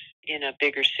she was in a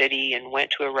bigger city and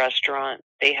went to a restaurant.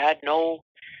 They had no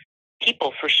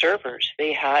people for servers.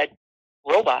 They had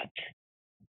robots.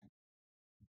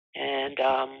 And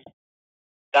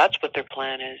that's what their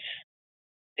plan is.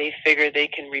 They figure they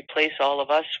can replace all of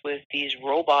us with these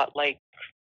robot-like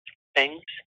things.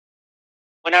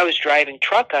 When I was driving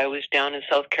truck, I was down in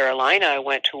South Carolina. I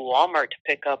went to Walmart to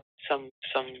pick up some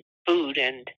food,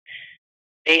 and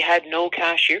they had no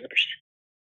cashiers.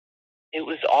 It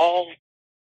was all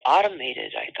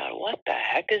automated. I thought, what the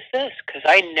heck is this? Because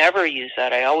I never use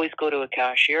that. I always go to a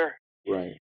cashier.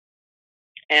 Right.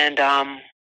 And I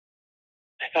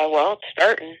thought, well, it's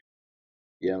starting.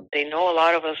 Yeah. They know a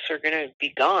lot of us are going to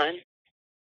be gone.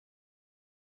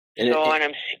 And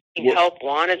I'm seeing help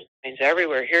wanted signs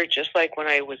everywhere here, just like when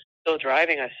I was still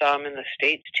driving. I saw them in the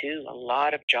States too. A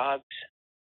lot of jobs.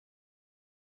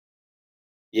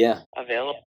 Yeah.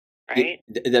 Available, right?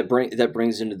 That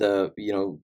brings into the,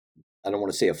 I don't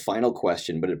want to say a final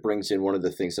question, but it brings in one of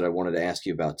the things that I wanted to ask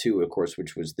you about too, of course,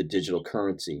 which was the digital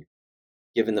currency.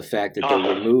 Given the fact that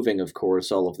they're removing, of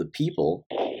course, all of the people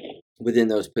within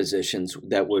those positions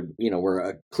that would,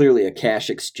 where clearly a cash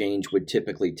exchange would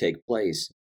typically take place,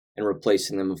 and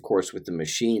replacing them, of course, with the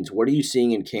machines. What are you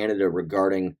seeing in Canada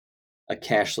regarding a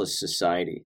cashless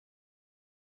society?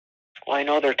 Well, I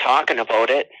know they're talking about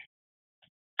it.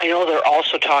 I know they're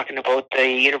also talking about the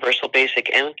universal basic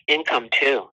income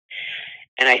too.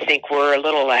 And I think we're a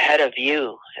little ahead of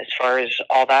you as far as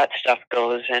all that stuff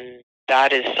goes. And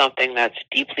that is something that's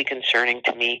deeply concerning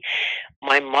to me.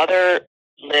 My mother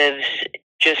lives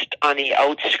just on the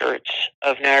outskirts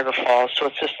of Niagara Falls, so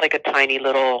it's just like a tiny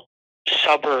little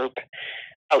suburb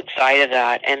outside of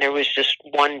that. And there was just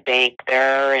one bank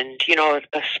there, and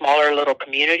a smaller little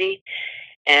community,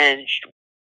 and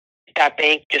that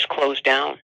bank just closed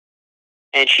down.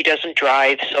 And she doesn't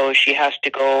drive, so she has to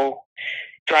go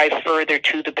drive further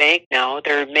to the bank now.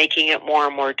 They're making it more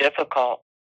and more difficult.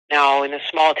 Now, in the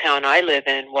small town I live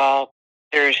in, well,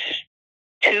 there's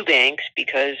 2 banks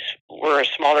because we're a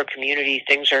smaller community.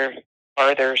 Things are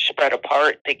farther spread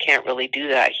apart. They can't really do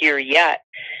that here yet.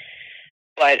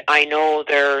 But I know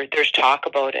there's talk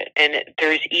about it. And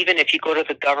there's, even if you go to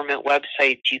the government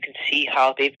website, you can see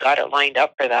how they've got it lined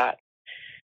up for that.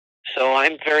 So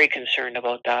I'm very concerned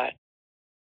about that.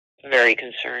 Very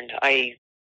concerned.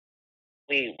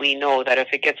 We know that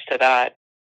if it gets to that,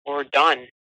 we're done.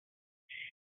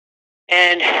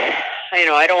 And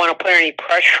I don't want to put any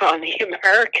pressure on the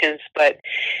Americans, but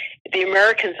the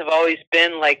Americans have always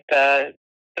been like the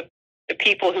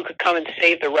people who could come and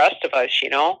save the rest of us,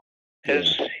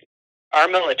 because our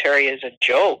military is a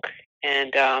joke.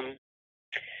 And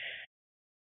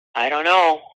I don't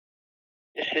know.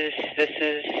 This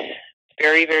is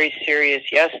very, very serious.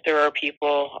 Yes, there are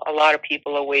a lot of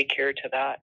people awake here to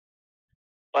that.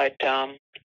 But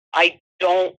I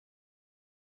don't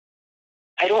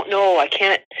know. I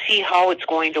can't see how it's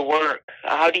going to work.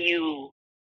 How do you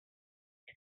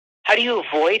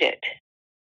avoid it?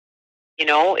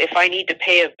 If I need to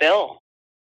pay a bill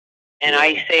and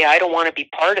I say I don't want to be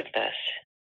part of this,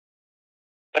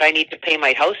 but I need to pay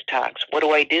my house tax, what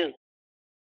do?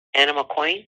 Hand them a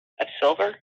coin of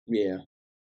silver? Yeah.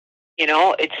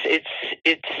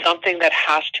 It's something that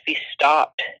has to be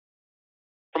stopped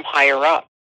from higher up.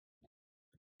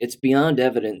 It's beyond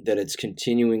evident that it's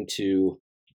continuing to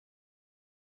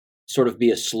sort of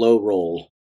be a slow roll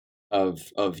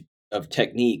of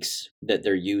techniques that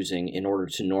they're using in order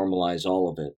to normalize all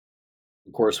of it.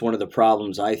 Of course, one of the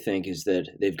problems, I think, is that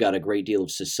they've got a great deal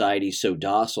of society so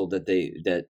docile that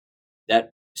that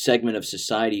segment of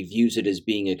society views it as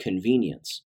being a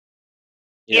convenience.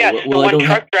 Yes, the one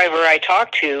truck driver I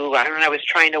talked to, I was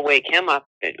trying to wake him up.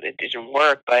 It didn't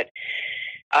work, but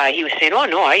he was saying, "Oh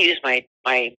no, I use my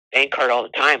bank card all the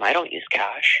time. I don't use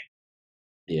cash."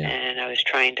 Yeah. And I was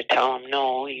trying to tell him,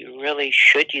 no, you really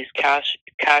should use cash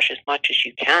as much as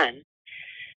you can.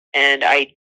 And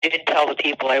I did tell the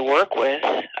people I work with,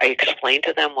 I explained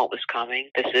to them what was coming.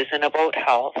 This isn't about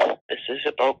health. This is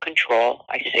about control.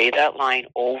 I say that line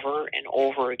over and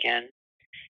over again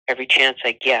every chance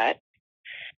I get.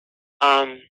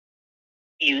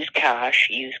 use cash,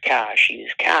 use cash,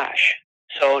 use cash.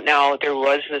 So now there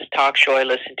was this talk show I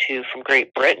listened to from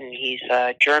Great Britain. He's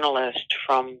a journalist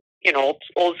from,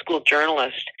 old school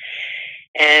journalist.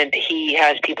 And he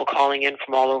has people calling in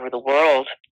from all over the world.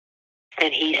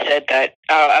 And he said that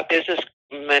a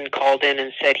businessman called in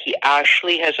and said he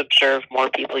actually has observed more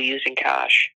people using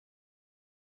cash.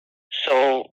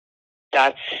 So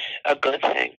that's a good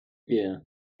thing. Yeah.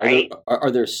 Right?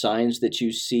 Are there signs that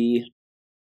you see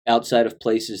outside of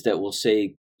places that will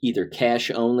say either cash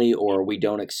only or we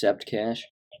don't accept cash?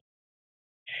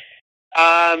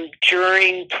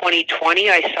 During 2020,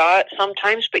 I saw it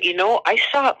sometimes, but I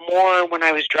saw it more when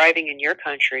I was driving in your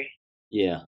country.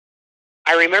 Yeah.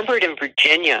 I remember it in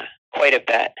Virginia quite a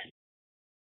bit.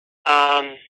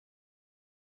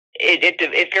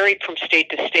 It varied from state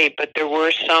to state, but there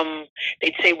were some,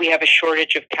 they'd say we have a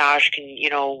shortage of cash,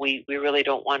 we really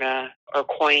don't want to, or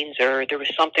coins, or there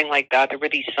was something like that. There were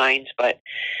these signs, but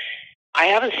I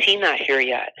haven't seen that here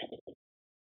yet.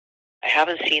 I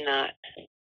haven't seen that.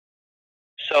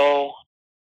 So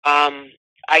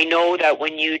I know that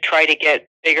when you try to get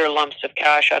bigger lumps of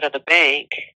cash out of the bank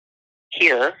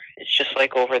here, it's just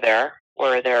like over there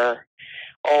where they're,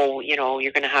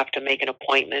 you're going to have to make an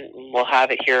appointment and we'll have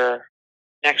it here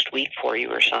next week for you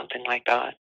or something like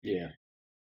that. Yeah.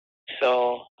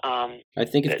 So I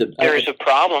think if there's a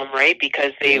problem, right?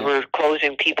 Because they were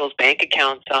closing people's bank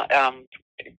accounts.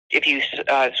 If you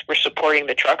were supporting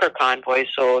the trucker convoy,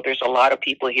 so there's a lot of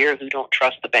people here who don't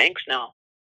trust the banks now.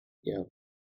 Yeah.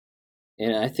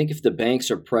 And I think if the banks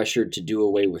are pressured to do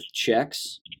away with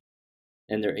checks,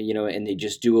 and they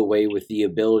just do away with the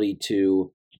ability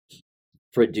to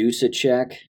produce a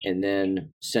check and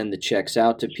then send the checks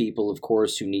out to people, of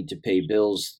course, who need to pay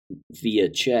bills via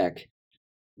check,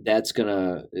 that's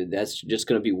just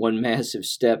gonna be one massive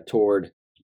step toward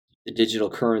the digital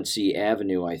currency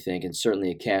avenue, I think, and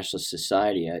certainly a cashless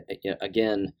society.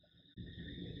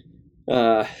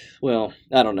 Well,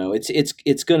 I don't know.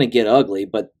 It's going to get ugly,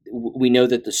 but we know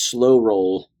that the slow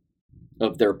roll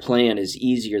of their plan is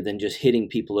easier than just hitting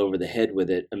people over the head with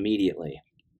it immediately,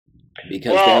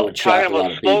 because that would shock a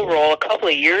lot of people. Talking about slow roll, a couple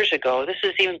of years ago, this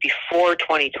is even before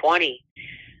 2020.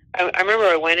 I remember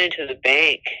I went into the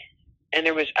bank, and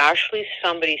there was actually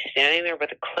somebody standing there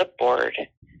with a clipboard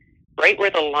right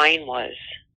where the line was,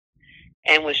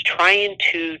 and was trying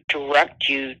to direct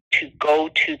you to go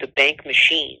to the bank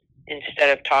machine instead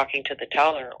of talking to the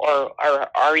teller, or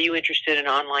are you interested in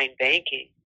online banking?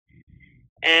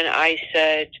 And I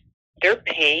said, they're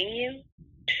paying you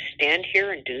to stand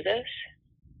here and do this?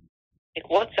 Like,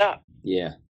 what's up?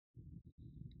 Yeah.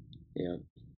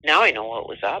 Now I know what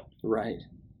was up. Right.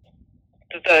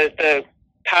 The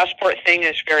passport thing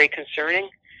is very concerning.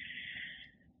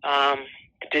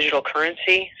 The digital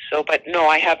currency. But no,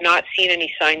 I have not seen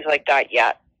any signs like that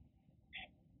yet.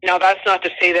 Now, that's not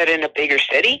to say that in a bigger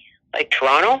city like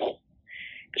Toronto,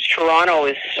 because Toronto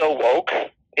is so woke.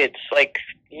 It's like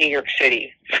New York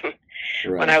City.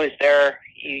 Right. When I was there,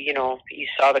 you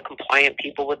saw the compliant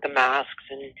people with the masks,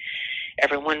 and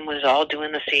everyone was all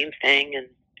doing the same thing.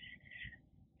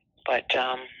 But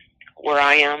where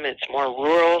I am, it's more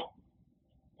rural.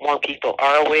 More people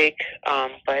are awake.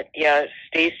 But yeah,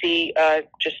 Stacy,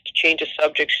 just to change the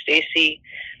subject, Stacy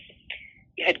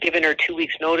had given her 2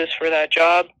 weeks notice for that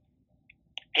job,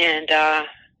 and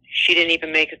she didn't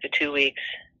even make it to 2 weeks.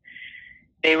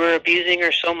 They were abusing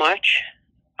her so much.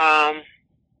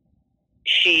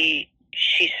 She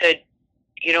said,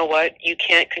 you know what, you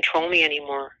can't control me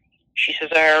anymore. She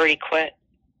says, I already quit.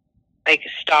 Like,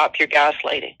 stop your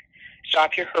gaslighting.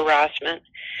 Stop your harassment.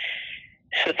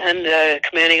 So then the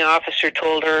commanding officer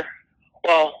told her,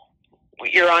 well,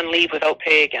 you're on leave without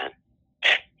pay again.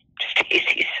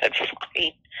 Stacy said,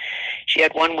 fine. She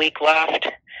had 1 week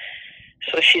left.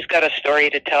 So she's got a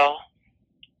story to tell.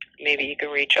 Maybe you can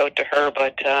reach out to her,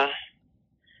 but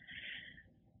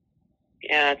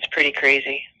yeah, it's pretty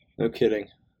crazy. No kidding.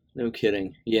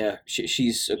 Yeah,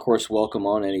 she's of course welcome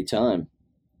on any time,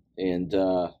 and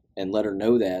let her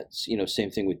know that. Same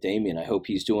thing with Damien. I hope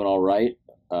he's doing all right.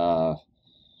 Yeah,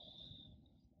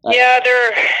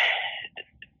 they're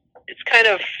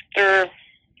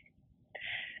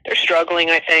struggling,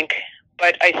 I think,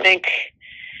 but I think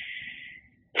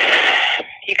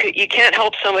you can't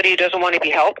help somebody who doesn't want to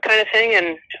be helped, kind of thing.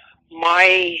 And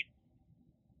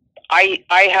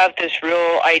I have this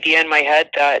real idea in my head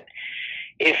that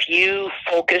if you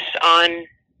focus on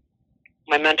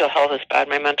my mental health is bad,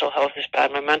 my mental health is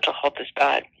bad, my mental health is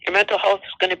bad, your mental health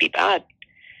is going to be bad.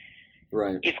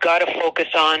 Right. You've got to focus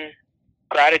on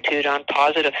gratitude, on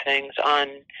positive things, on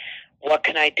what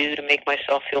can I do to make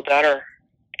myself feel better,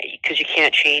 because you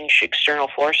can't change external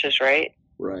forces, right?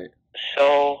 Right.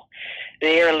 So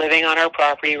they are living on our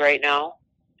property right now.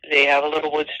 They have a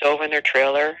little wood stove in their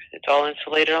trailer. It's all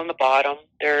insulated on the bottom.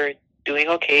 They're doing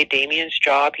okay. Damien's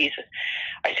job,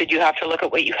 I said, you have to look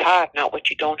at what you have, not what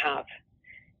you don't have.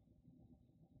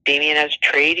 Damien has a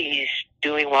trade. He's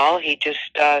doing well. He just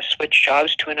switched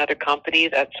jobs to another company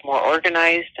that's more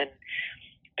organized and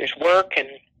there's work. And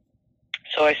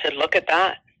so I said, look at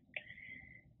that.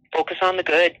 Focus on the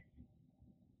good.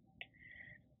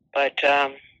 But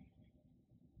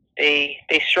they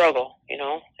struggle, you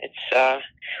know. It's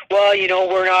well, you know,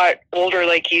 we're not older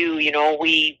like you, you know.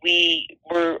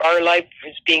 Our life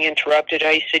is being interrupted.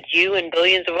 I said, you and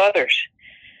billions of others.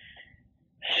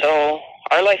 So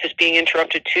our life is being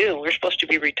interrupted too. We're supposed to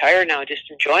be retired now, just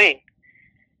enjoying.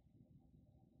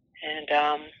 And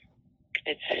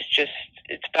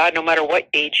it's bad no matter what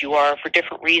age you are for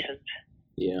different reasons.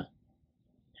 Yeah.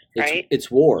 Right?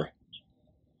 It's war.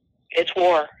 It's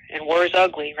war, and war is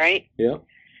ugly, right? Yeah.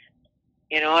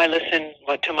 You know, I listened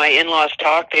to my in-laws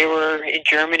talk. They were in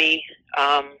Germany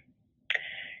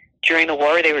during the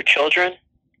war. They were children,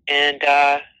 and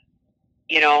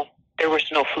you know, there was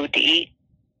no food to eat,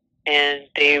 and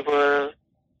they were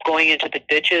going into the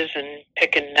ditches and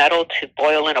picking nettle to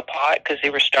boil in a pot because they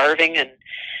were starving. And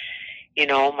you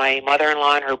know, my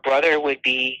mother-in-law and her brother would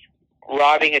be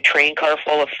robbing a train car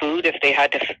full of food if they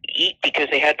had to eat because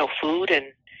they had no food. And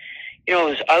you know,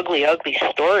 it was ugly, ugly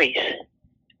stories.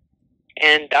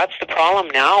 And that's the problem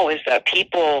now, is that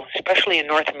people, especially in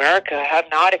North America, have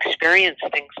not experienced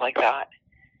things like that.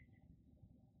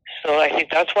 So I think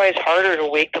that's why it's harder to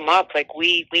wake them up. Like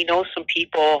we know some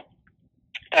people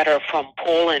that are from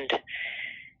Poland,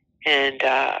 and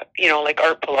you know, like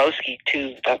Art Pawlowski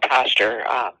too, the pastor.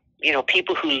 You know,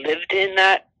 people who lived in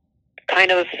that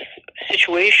kind of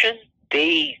situation,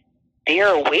 they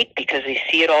are awake because they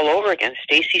see it all over again.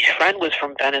 Stacy's friend was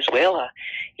from Venezuela.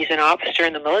 He's an officer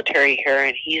in the military here,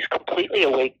 and he's completely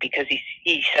awake because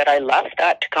he said, I left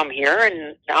that to come here,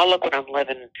 and now look what I'm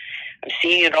living. I'm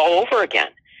seeing it all over again.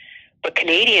 But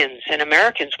Canadians and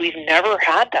Americans, we've never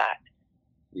had that.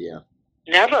 Yeah.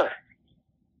 Never.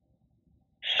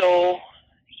 So,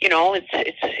 you know,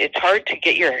 it's hard to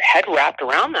get your head wrapped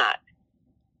around that.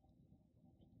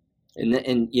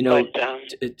 And you know,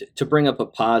 to bring up a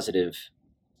positive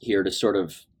here to sort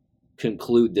of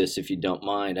conclude this, if you don't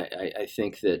mind, I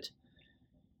think that,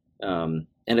 and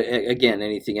again,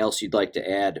 anything else you'd like to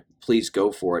add, please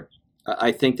go for it.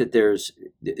 I think that there's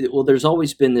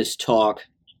always been this talk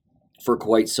for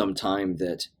quite some time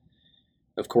that,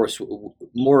 of course,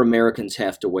 more Americans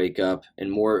have to wake up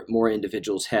and more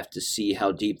individuals have to see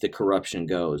how deep the corruption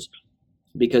goes,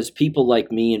 because people like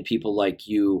me and people like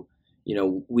you, you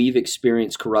know, we've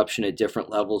experienced corruption at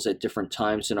different levels at different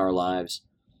times in our lives,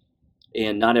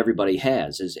 and not everybody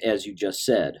has, as you just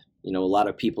said. You know, a lot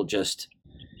of people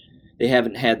they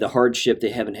haven't had the hardship, they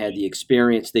haven't had the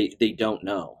experience, they don't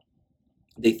know.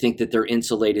 They think that they're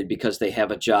insulated because they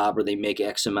have a job or they make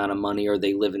X amount of money or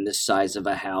they live in this size of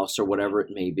a house or whatever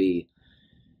it may be.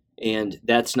 And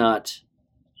that's not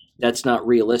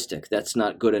realistic. That's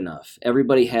not good enough.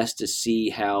 Everybody has to see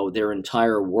how their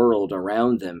entire world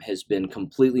around them has been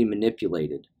completely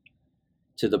manipulated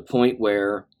to the point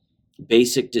where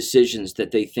basic decisions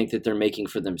that they think that they're making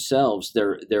for themselves,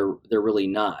 they're really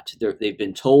not. They've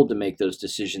been told to make those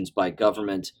decisions by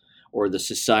government or the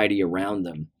society around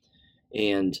them.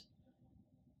 And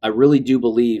I really do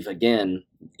believe, again,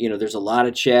 you know, there's a lot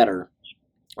of chatter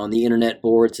on the internet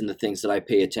boards and the things that I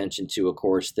pay attention to, of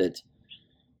course, that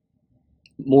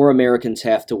more Americans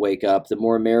have to wake up. The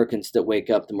more Americans that wake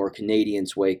up, the more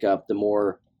Canadians wake up, the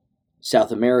more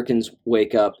South Americans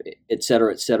wake up, et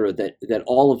cetera, that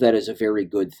all of that is a very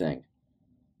good thing.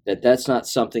 That's not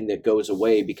something that goes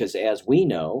away, because as we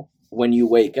know, when you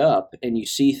wake up and you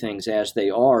see things as they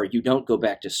are, you don't go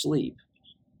back to sleep.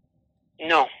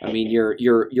 No. I mean,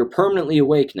 you're permanently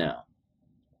awake now.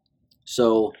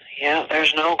 So yeah,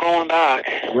 there's no going back.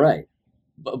 Right.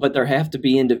 But there have to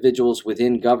be individuals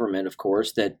within government, of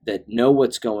course, that know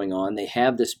what's going on. They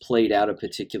have this played out a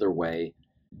particular way.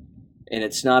 And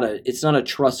it's not a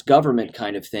trust government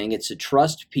kind of thing. It's a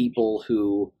trust people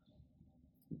who,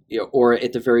 you know, or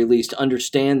at the very least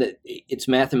understand that it's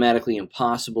mathematically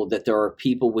impossible that there are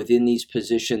people within these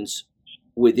positions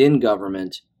within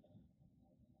government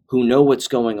who know what's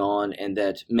going on, and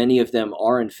that many of them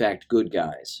are in fact good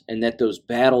guys, and that those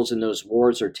battles and those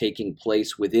wars are taking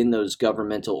place within those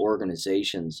governmental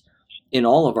organizations in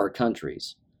all of our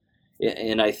countries.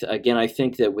 And I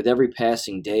think that with every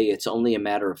passing day, it's only a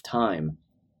matter of time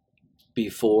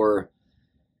before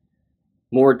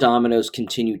more dominoes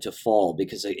continue to fall,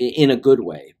 because in a good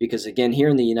way. Because again, here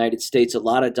in the United States, a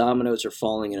lot of dominoes are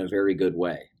falling in a very good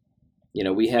way.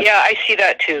 We have. Yeah, I see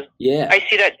that too. Yeah, I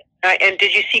see that. And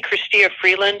did you see Chrystia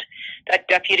Freeland, that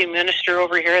deputy minister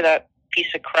over here, that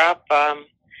piece of crap?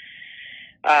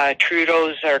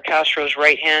 Trudeau's or Castro's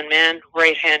right hand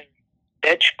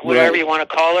bitch, whatever you want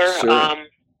to call her. Sure.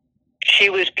 She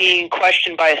was being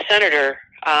questioned by a senator.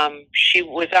 She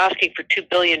was asking for $2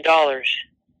 billion to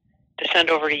send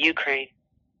over to Ukraine.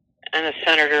 And the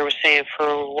senator was saying,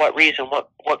 for what reason?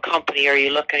 What company are you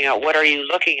looking at? What are you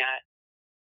looking at?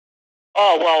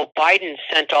 Oh, well, Biden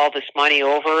sent all this money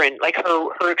over, and like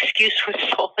her excuse was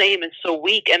so lame and so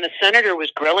weak, and the senator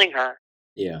was grilling her.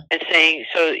 Yeah. And saying,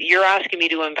 so you're asking me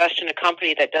to invest in a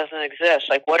company that doesn't exist.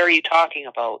 Like, what are you talking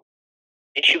about?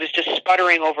 And she was just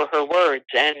sputtering over her words.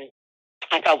 And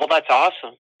I thought, well, that's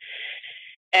awesome.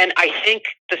 And I think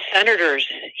the senators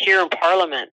here in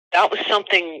Parliament, that was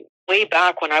something way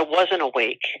back when I wasn't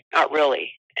awake, not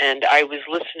really. And I was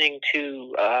listening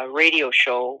to a radio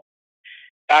show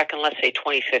back in, let's say,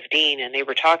 2015, and they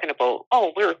were talking about,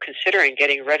 we're considering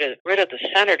getting rid of the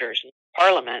senators in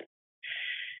Parliament.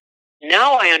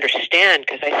 Now I understand,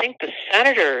 because I think the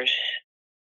senators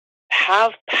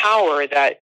have power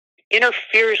that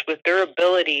interferes with their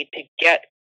ability to get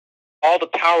all the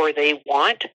power they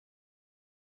want.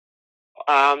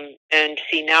 And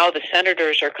see, now the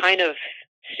senators are kind of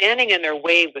standing in their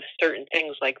way with certain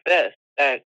things like this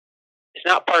that is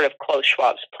not part of Klaus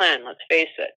Schwab's plan, let's face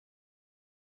it.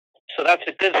 So that's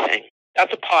a good thing.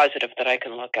 That's a positive that I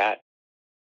can look at.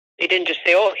 They didn't just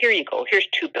say, here you go, here's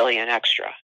 $2 billion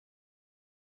extra.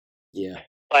 Yeah.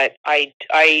 But my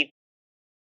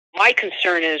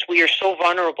concern is we are so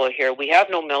vulnerable here. We have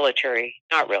no military,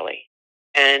 not really.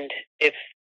 And if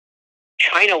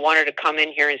China wanted to come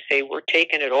in here and say, we're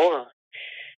taking it over,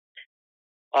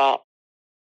 well,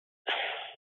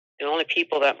 the only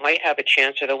people that might have a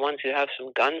chance are the ones who have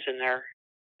some guns in their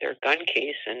gun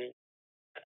case and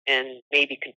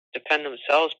maybe can defend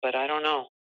themselves, but I don't know.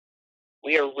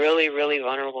 We are really, really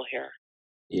vulnerable here.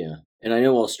 Yeah. And I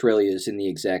know Australia is in the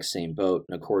exact same boat.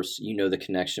 And of course, the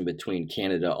connection between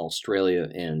Canada, Australia,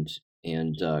 and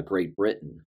Great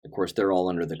Britain. Of course, they're all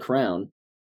under the Crown.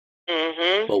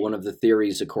 Mm-hmm. But one of the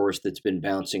theories, of course, that's been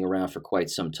bouncing around for quite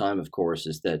some time, of course,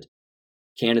 is that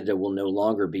Canada will no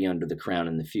longer be under the Crown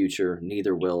in the future,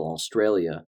 neither will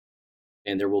Australia.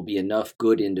 And there will be enough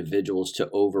good individuals to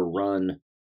overrun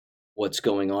what's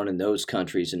going on in those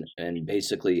countries and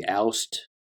basically oust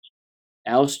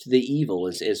the evil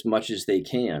as much as they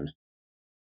can.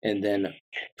 And then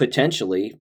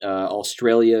potentially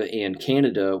Australia and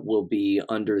Canada will be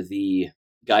under the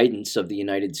guidance of the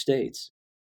United States.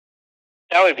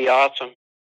 That would be awesome.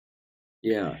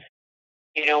 Yeah.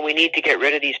 We need to get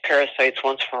rid of these parasites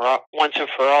once and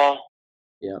for all.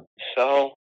 Yeah.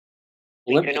 So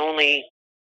we can only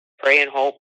pray and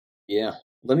hope. Yeah.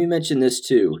 Let me mention this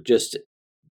too, just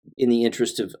in the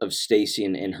interest of Stacy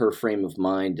and her frame of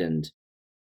mind, and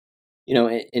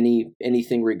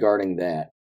anything regarding that.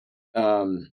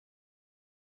 Of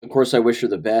course, I wish her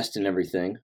the best and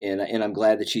everything, and I'm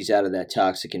glad that she's out of that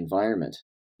toxic environment.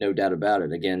 No doubt about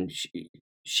it. Again,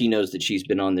 she knows that she's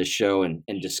been on this show and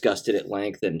discussed it at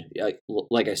length, and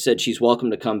like I said, she's welcome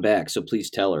to come back. So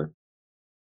please tell her.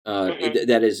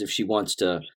 That is, if she wants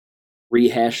to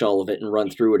rehash all of it and run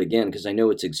through it again, because I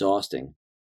know it's exhausting.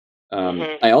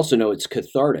 I also know it's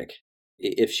cathartic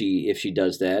if she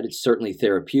does that. It's certainly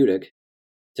therapeutic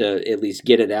to at least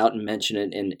get it out and mention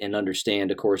it and understand,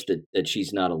 of course, that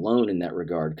she's not alone in that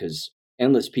regard, because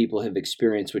endless people have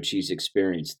experienced what she's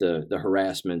experienced, the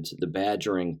harassment, the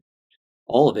badgering,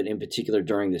 all of it in particular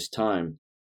during this time.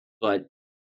 But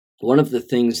one of the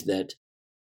things that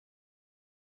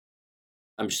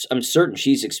I'm certain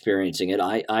she's experiencing it.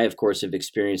 I of course have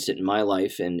experienced it in my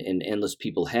life, and endless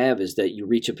people have, is that you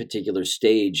reach a particular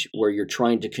stage where you're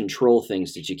trying to control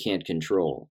things that you can't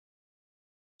control.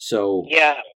 So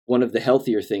one of the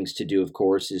healthier things to do, of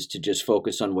course, is to just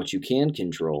focus on what you can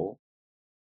control.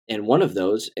 And one of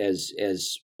those, as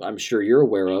I'm sure you're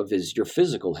aware of, is your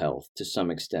physical health to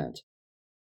some extent.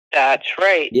 That's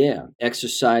right. Yeah.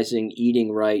 Exercising,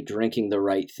 eating right, drinking the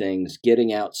right things,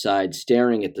 getting outside,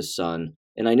 staring at the sun.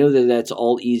 And I know that that's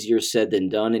all easier said than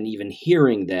done, and even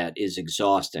hearing that is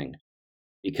exhausting,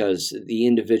 because the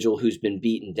individual who's been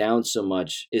beaten down so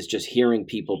much is just hearing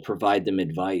people provide them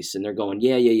advice, and they're going,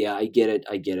 yeah, I get it.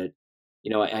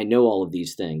 I know all of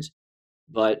these things.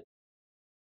 But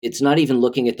it's not even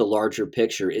looking at the larger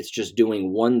picture. It's just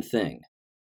doing one thing.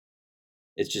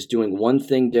 It's just doing one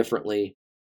thing differently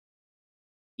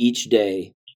each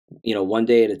day, one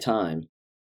day at a time.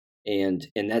 and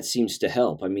that seems to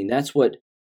help. I mean, that's what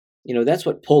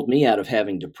pulled me out of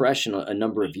having depression a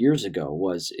number of years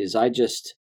ago. I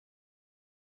just,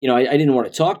 I didn't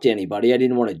want to talk to anybody. I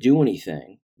didn't want to do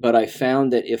anything. But I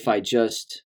found that if I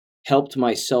just helped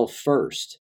myself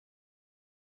first,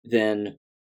 then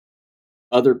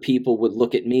other people would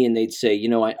look at me and they'd say,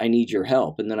 I need your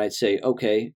help. And then I'd say,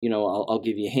 okay, I'll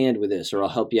give you a hand with this, or I'll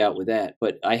help you out with that.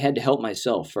 But I had to help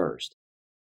myself first.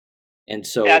 And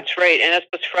so that's right. And that's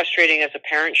what's frustrating as a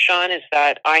parent, Sean, is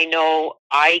that I know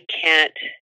I can't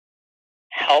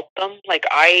help them.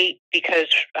 Because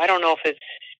I don't know if it's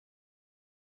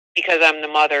because I'm the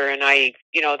mother and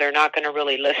they're not going to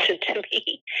really listen to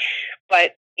me.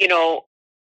 But,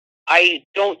 I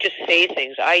don't just say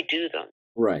things, I do them.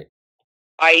 Right.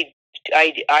 I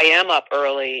am up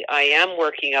early. I am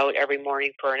working out every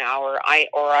morning for an hour.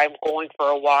 I'm going for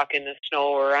a walk in the snow,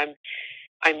 or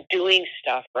I'm doing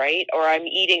stuff, right? Or I'm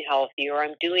eating healthy, or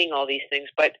I'm doing all these things.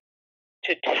 But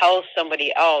to tell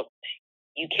somebody else,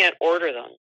 you can't order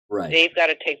them. Right. They've got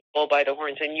to take the bull by the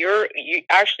horns. And you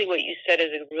actually, what you said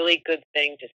is a really good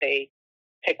thing to say.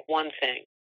 Pick one thing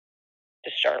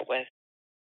to start with.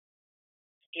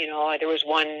 There was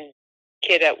one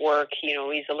kid at work,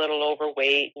 he's a little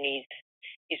overweight and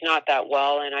he's not that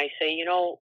well. And I say, you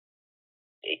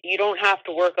don't have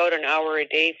to work out an hour a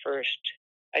day first.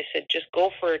 I said, just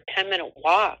go for a 10-minute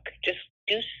walk. Just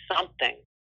do something.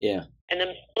 Yeah. And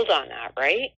then build on that,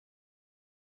 right?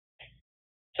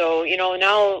 So,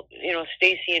 now,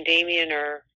 Stacy and Damien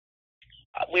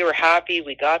we were happy.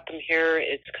 We got them here.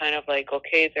 It's kind of like,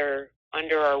 okay, they're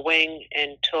under our wing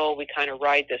until we kind of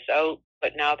ride this out.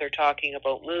 But now they're talking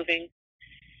about moving.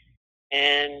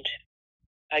 And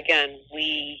again,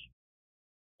 we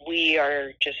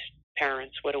are just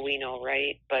parents. What do we know,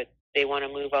 right? But they want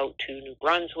to move out to New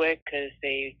Brunswick because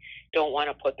they don't want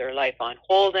to put their life on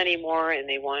hold anymore, and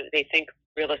they think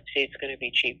real estate's going to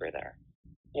be cheaper there.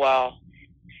 Well,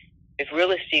 if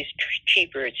real estate's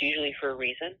cheaper, it's usually for a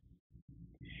reason.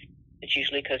 It's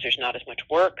usually because there's not as much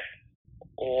work,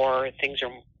 or things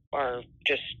are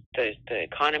just the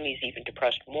economy's even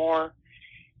depressed more.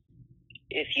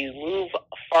 If you move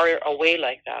far away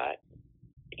like that,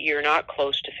 you're not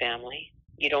close to family.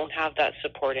 You don't have that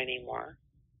support anymore.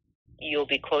 You'll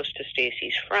be close to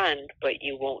Stacy's friend, but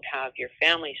you won't have your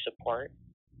family support.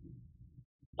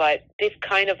 But they've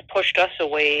kind of pushed us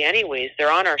away anyways.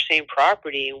 They're on our same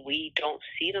property, and we don't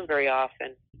see them very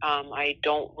often. I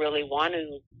don't really want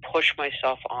to push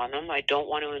myself on them. I don't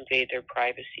want to invade their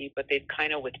privacy, but they've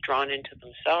kind of withdrawn into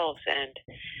themselves. And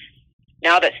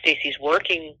now that Stacy's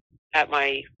working at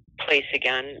my place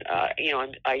again,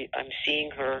 I'm seeing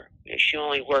her. She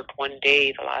only worked one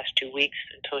day the last 2 weeks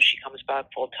until she comes back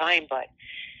full time. But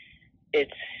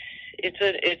it's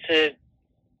a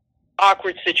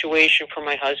awkward situation for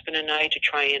my husband and I to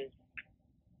try and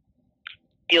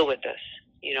deal with this.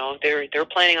 They're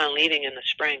planning on leaving in the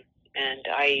spring, and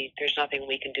there's nothing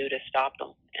we can do to stop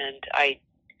them. And I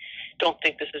don't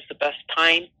think this is the best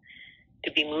time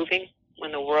to be moving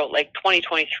when the world,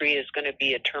 2023 is going to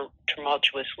be a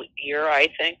tumultuous year, I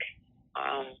think.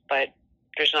 But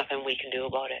there's nothing we can do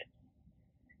about it.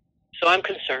 So I'm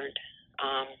concerned.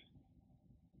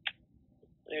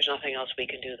 There's nothing else we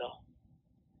can do, though.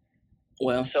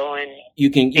 Well, so, and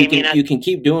you can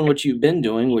keep doing what you've been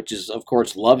doing, which is, of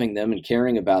course, loving them and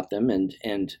caring about them,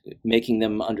 and making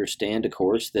them understand, of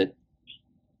course, that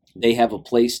they have a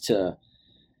place to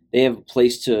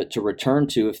return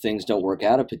to if things don't work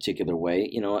out a particular way.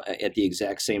 At the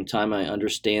exact same time, I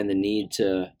understand the need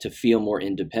to feel more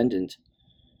independent,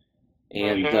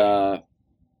 and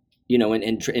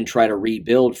and try to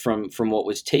rebuild from what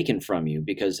was taken from you,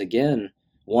 because again,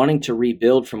 wanting to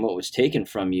rebuild from what was taken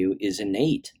from you is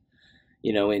innate,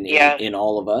 in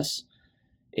all of us.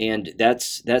 And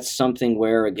that's something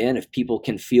where, again, if people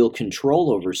can feel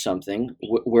control over something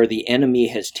where the enemy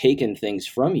has taken things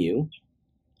from you,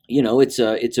 it's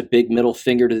a big middle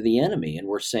finger to the enemy. And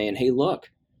we're saying, hey, look,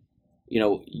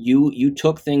 you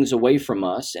took things away from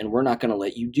us, and we're not going to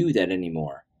let you do that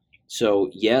anymore. So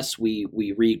yes, we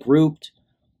regrouped.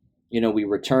 We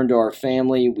returned to our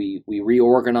family, we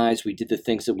reorganized, we did the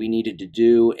things that we needed to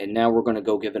do, and now we're going to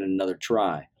go give it another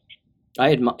try.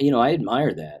 I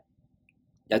admire that.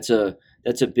 That's a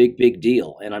big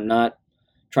deal, and I'm not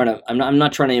trying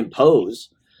to impose,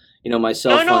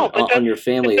 myself on your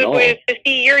family at all.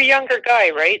 You're a younger guy,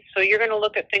 right? So you're going to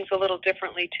look at things a little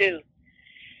differently too.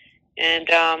 And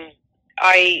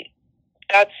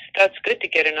that's good to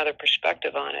get another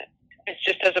perspective on it. It's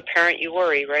just as a parent you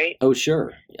worry, right? Oh,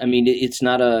 sure. I mean, it's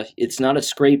not a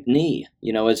scraped knee.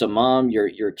 You know, as a mom,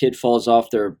 your kid falls off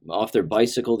their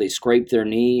bicycle, they scrape their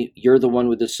knee. You're the one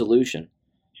with the solution.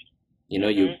 You know,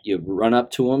 you run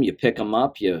up to them, you pick them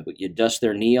up, you dust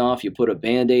their knee off, you put a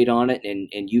Band-Aid on it,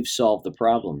 and you've solved the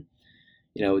problem.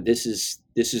 You know, this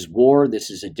is war. This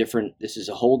is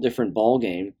a whole different ball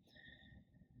game.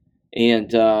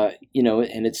 And you know,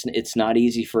 and it's not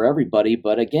easy for everybody.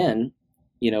 But again,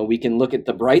 you know, we can look at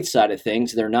the bright side of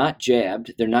things. They're not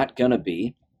jabbed. They're not gonna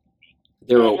be.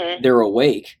 They're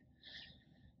awake,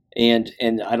 and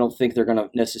I don't think they're gonna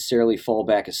necessarily fall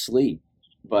back asleep.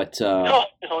 But no.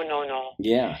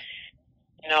 Yeah.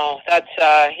 No, that's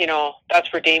you know,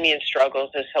 that's where Damien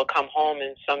struggles. Is he'll come home,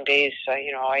 and some days,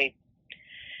 you know, I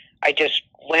just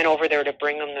went over there to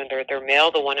bring them their mail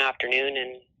the one afternoon,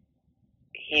 and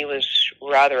he was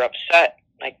rather upset,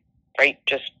 like, right,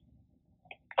 just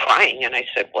crying. And I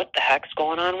said, "What the heck's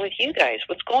going on with you guys?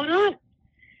 What's going on?"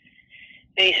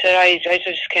 And he said, I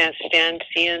just can't stand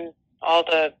seeing all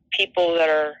the people that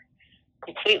are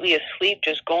completely asleep,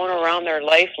 just going around their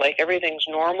life like everything's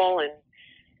normal,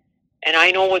 and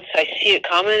I know I see it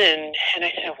coming, and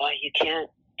I said, well, you can't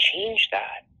change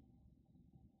that.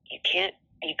 You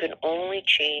can only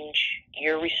change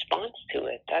your response to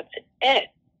it. That's it.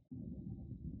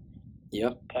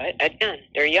 Yep. But again,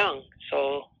 they're young,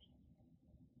 so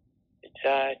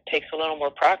it takes a little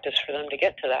more practice for them to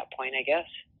get to that point, I guess.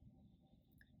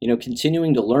 You know,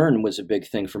 continuing to learn was a big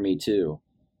thing for me too.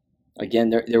 Again,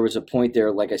 there was a point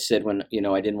there, like I said, when, you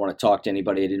know, I didn't want to talk to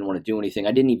anybody, I didn't want to do anything,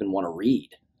 I didn't even want to read.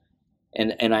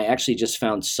 And I actually just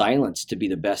found silence to be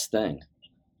the best thing.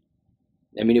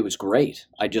 I mean, it was great.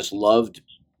 I just loved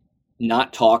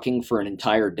not talking for an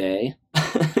entire day.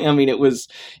 I mean, it was,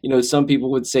 you know, some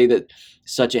people would say that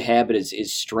such a habit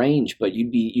is strange, but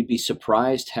you'd be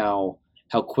surprised how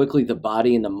quickly the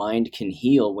body and the mind can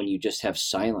heal when you just have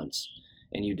silence,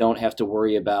 and you don't have to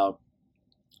worry about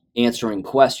answering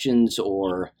questions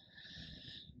or,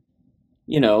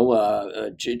 you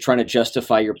know, trying to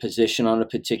justify your position on a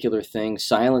particular thing.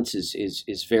 Silence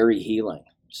is very healing.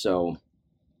 So,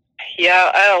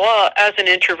 yeah, well, as an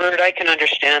introvert, I can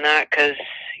understand that, because,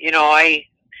 you know, I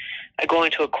go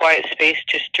into a quiet space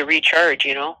just to recharge.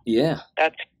 You know. Yeah.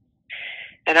 That's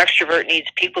an extrovert needs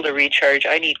people to recharge.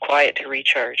 I need quiet to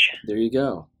recharge. There you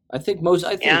go. I think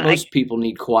most people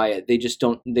need quiet. They just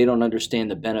don't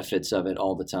understand the benefits of it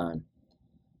all the time.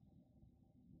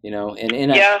 You know,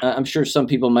 and yeah. I'm sure some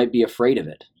people might be afraid of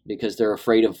it because they're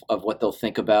afraid of what they'll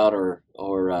think about or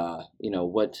you know,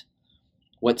 what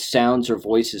sounds or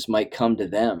voices might come to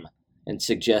them and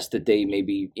suggest that they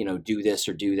maybe, you know, do this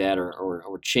or do that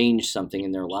or change something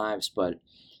in their lives. But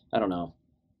I don't know.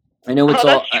 I know it's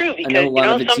that's true, because, you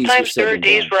know, sometimes there are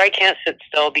days where I can't sit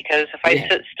still, because if I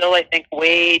sit still, I think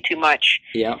way too much.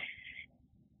 Yeah.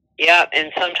 Yeah,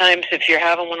 and sometimes if you're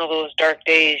having one of those dark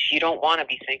days, you don't want to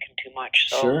be thinking too much.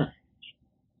 So, sure.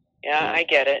 Yeah, I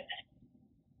get it.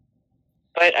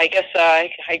 But I guess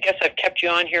I've kept you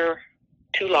on here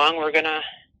too long. We're gonna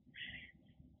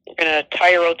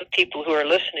tire out the people who are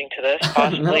listening to this,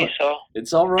 possibly. No, so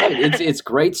it's all right. It's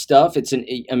great stuff. It's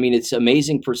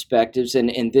amazing perspectives,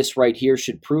 and this right here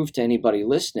should prove to anybody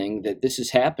listening that this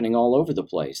is happening all over the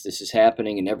place. This is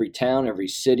happening in every town, every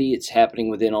city. It's happening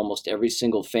within almost every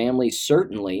single family.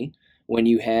 Certainly, when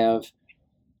you have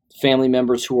family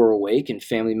members who are awake and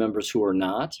family members who are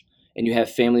not, and you have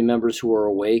family members who are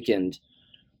awake and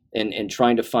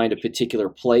trying to find a particular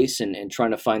place and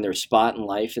trying to find their spot in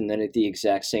life, and then at the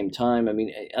exact same time, I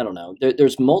mean, I don't know.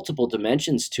 There's multiple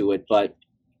dimensions to it, but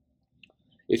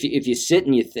if you sit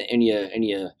and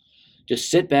you just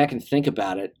sit back and think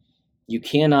about it, you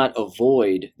cannot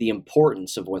avoid the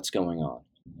importance of what's going on.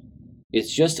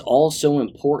 It's just all so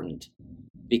important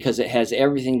because it has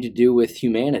everything to do with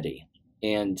humanity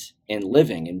and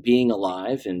living and being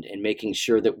alive and making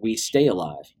sure that we stay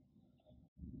alive.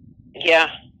 Yeah.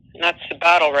 And that's the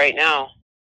battle right now.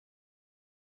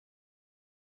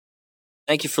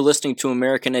 Thank you for listening to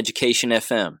American Education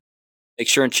FM. Make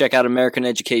sure and check out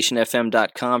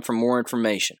AmericanEducationFM.com for more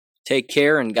information. Take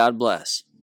care and God bless.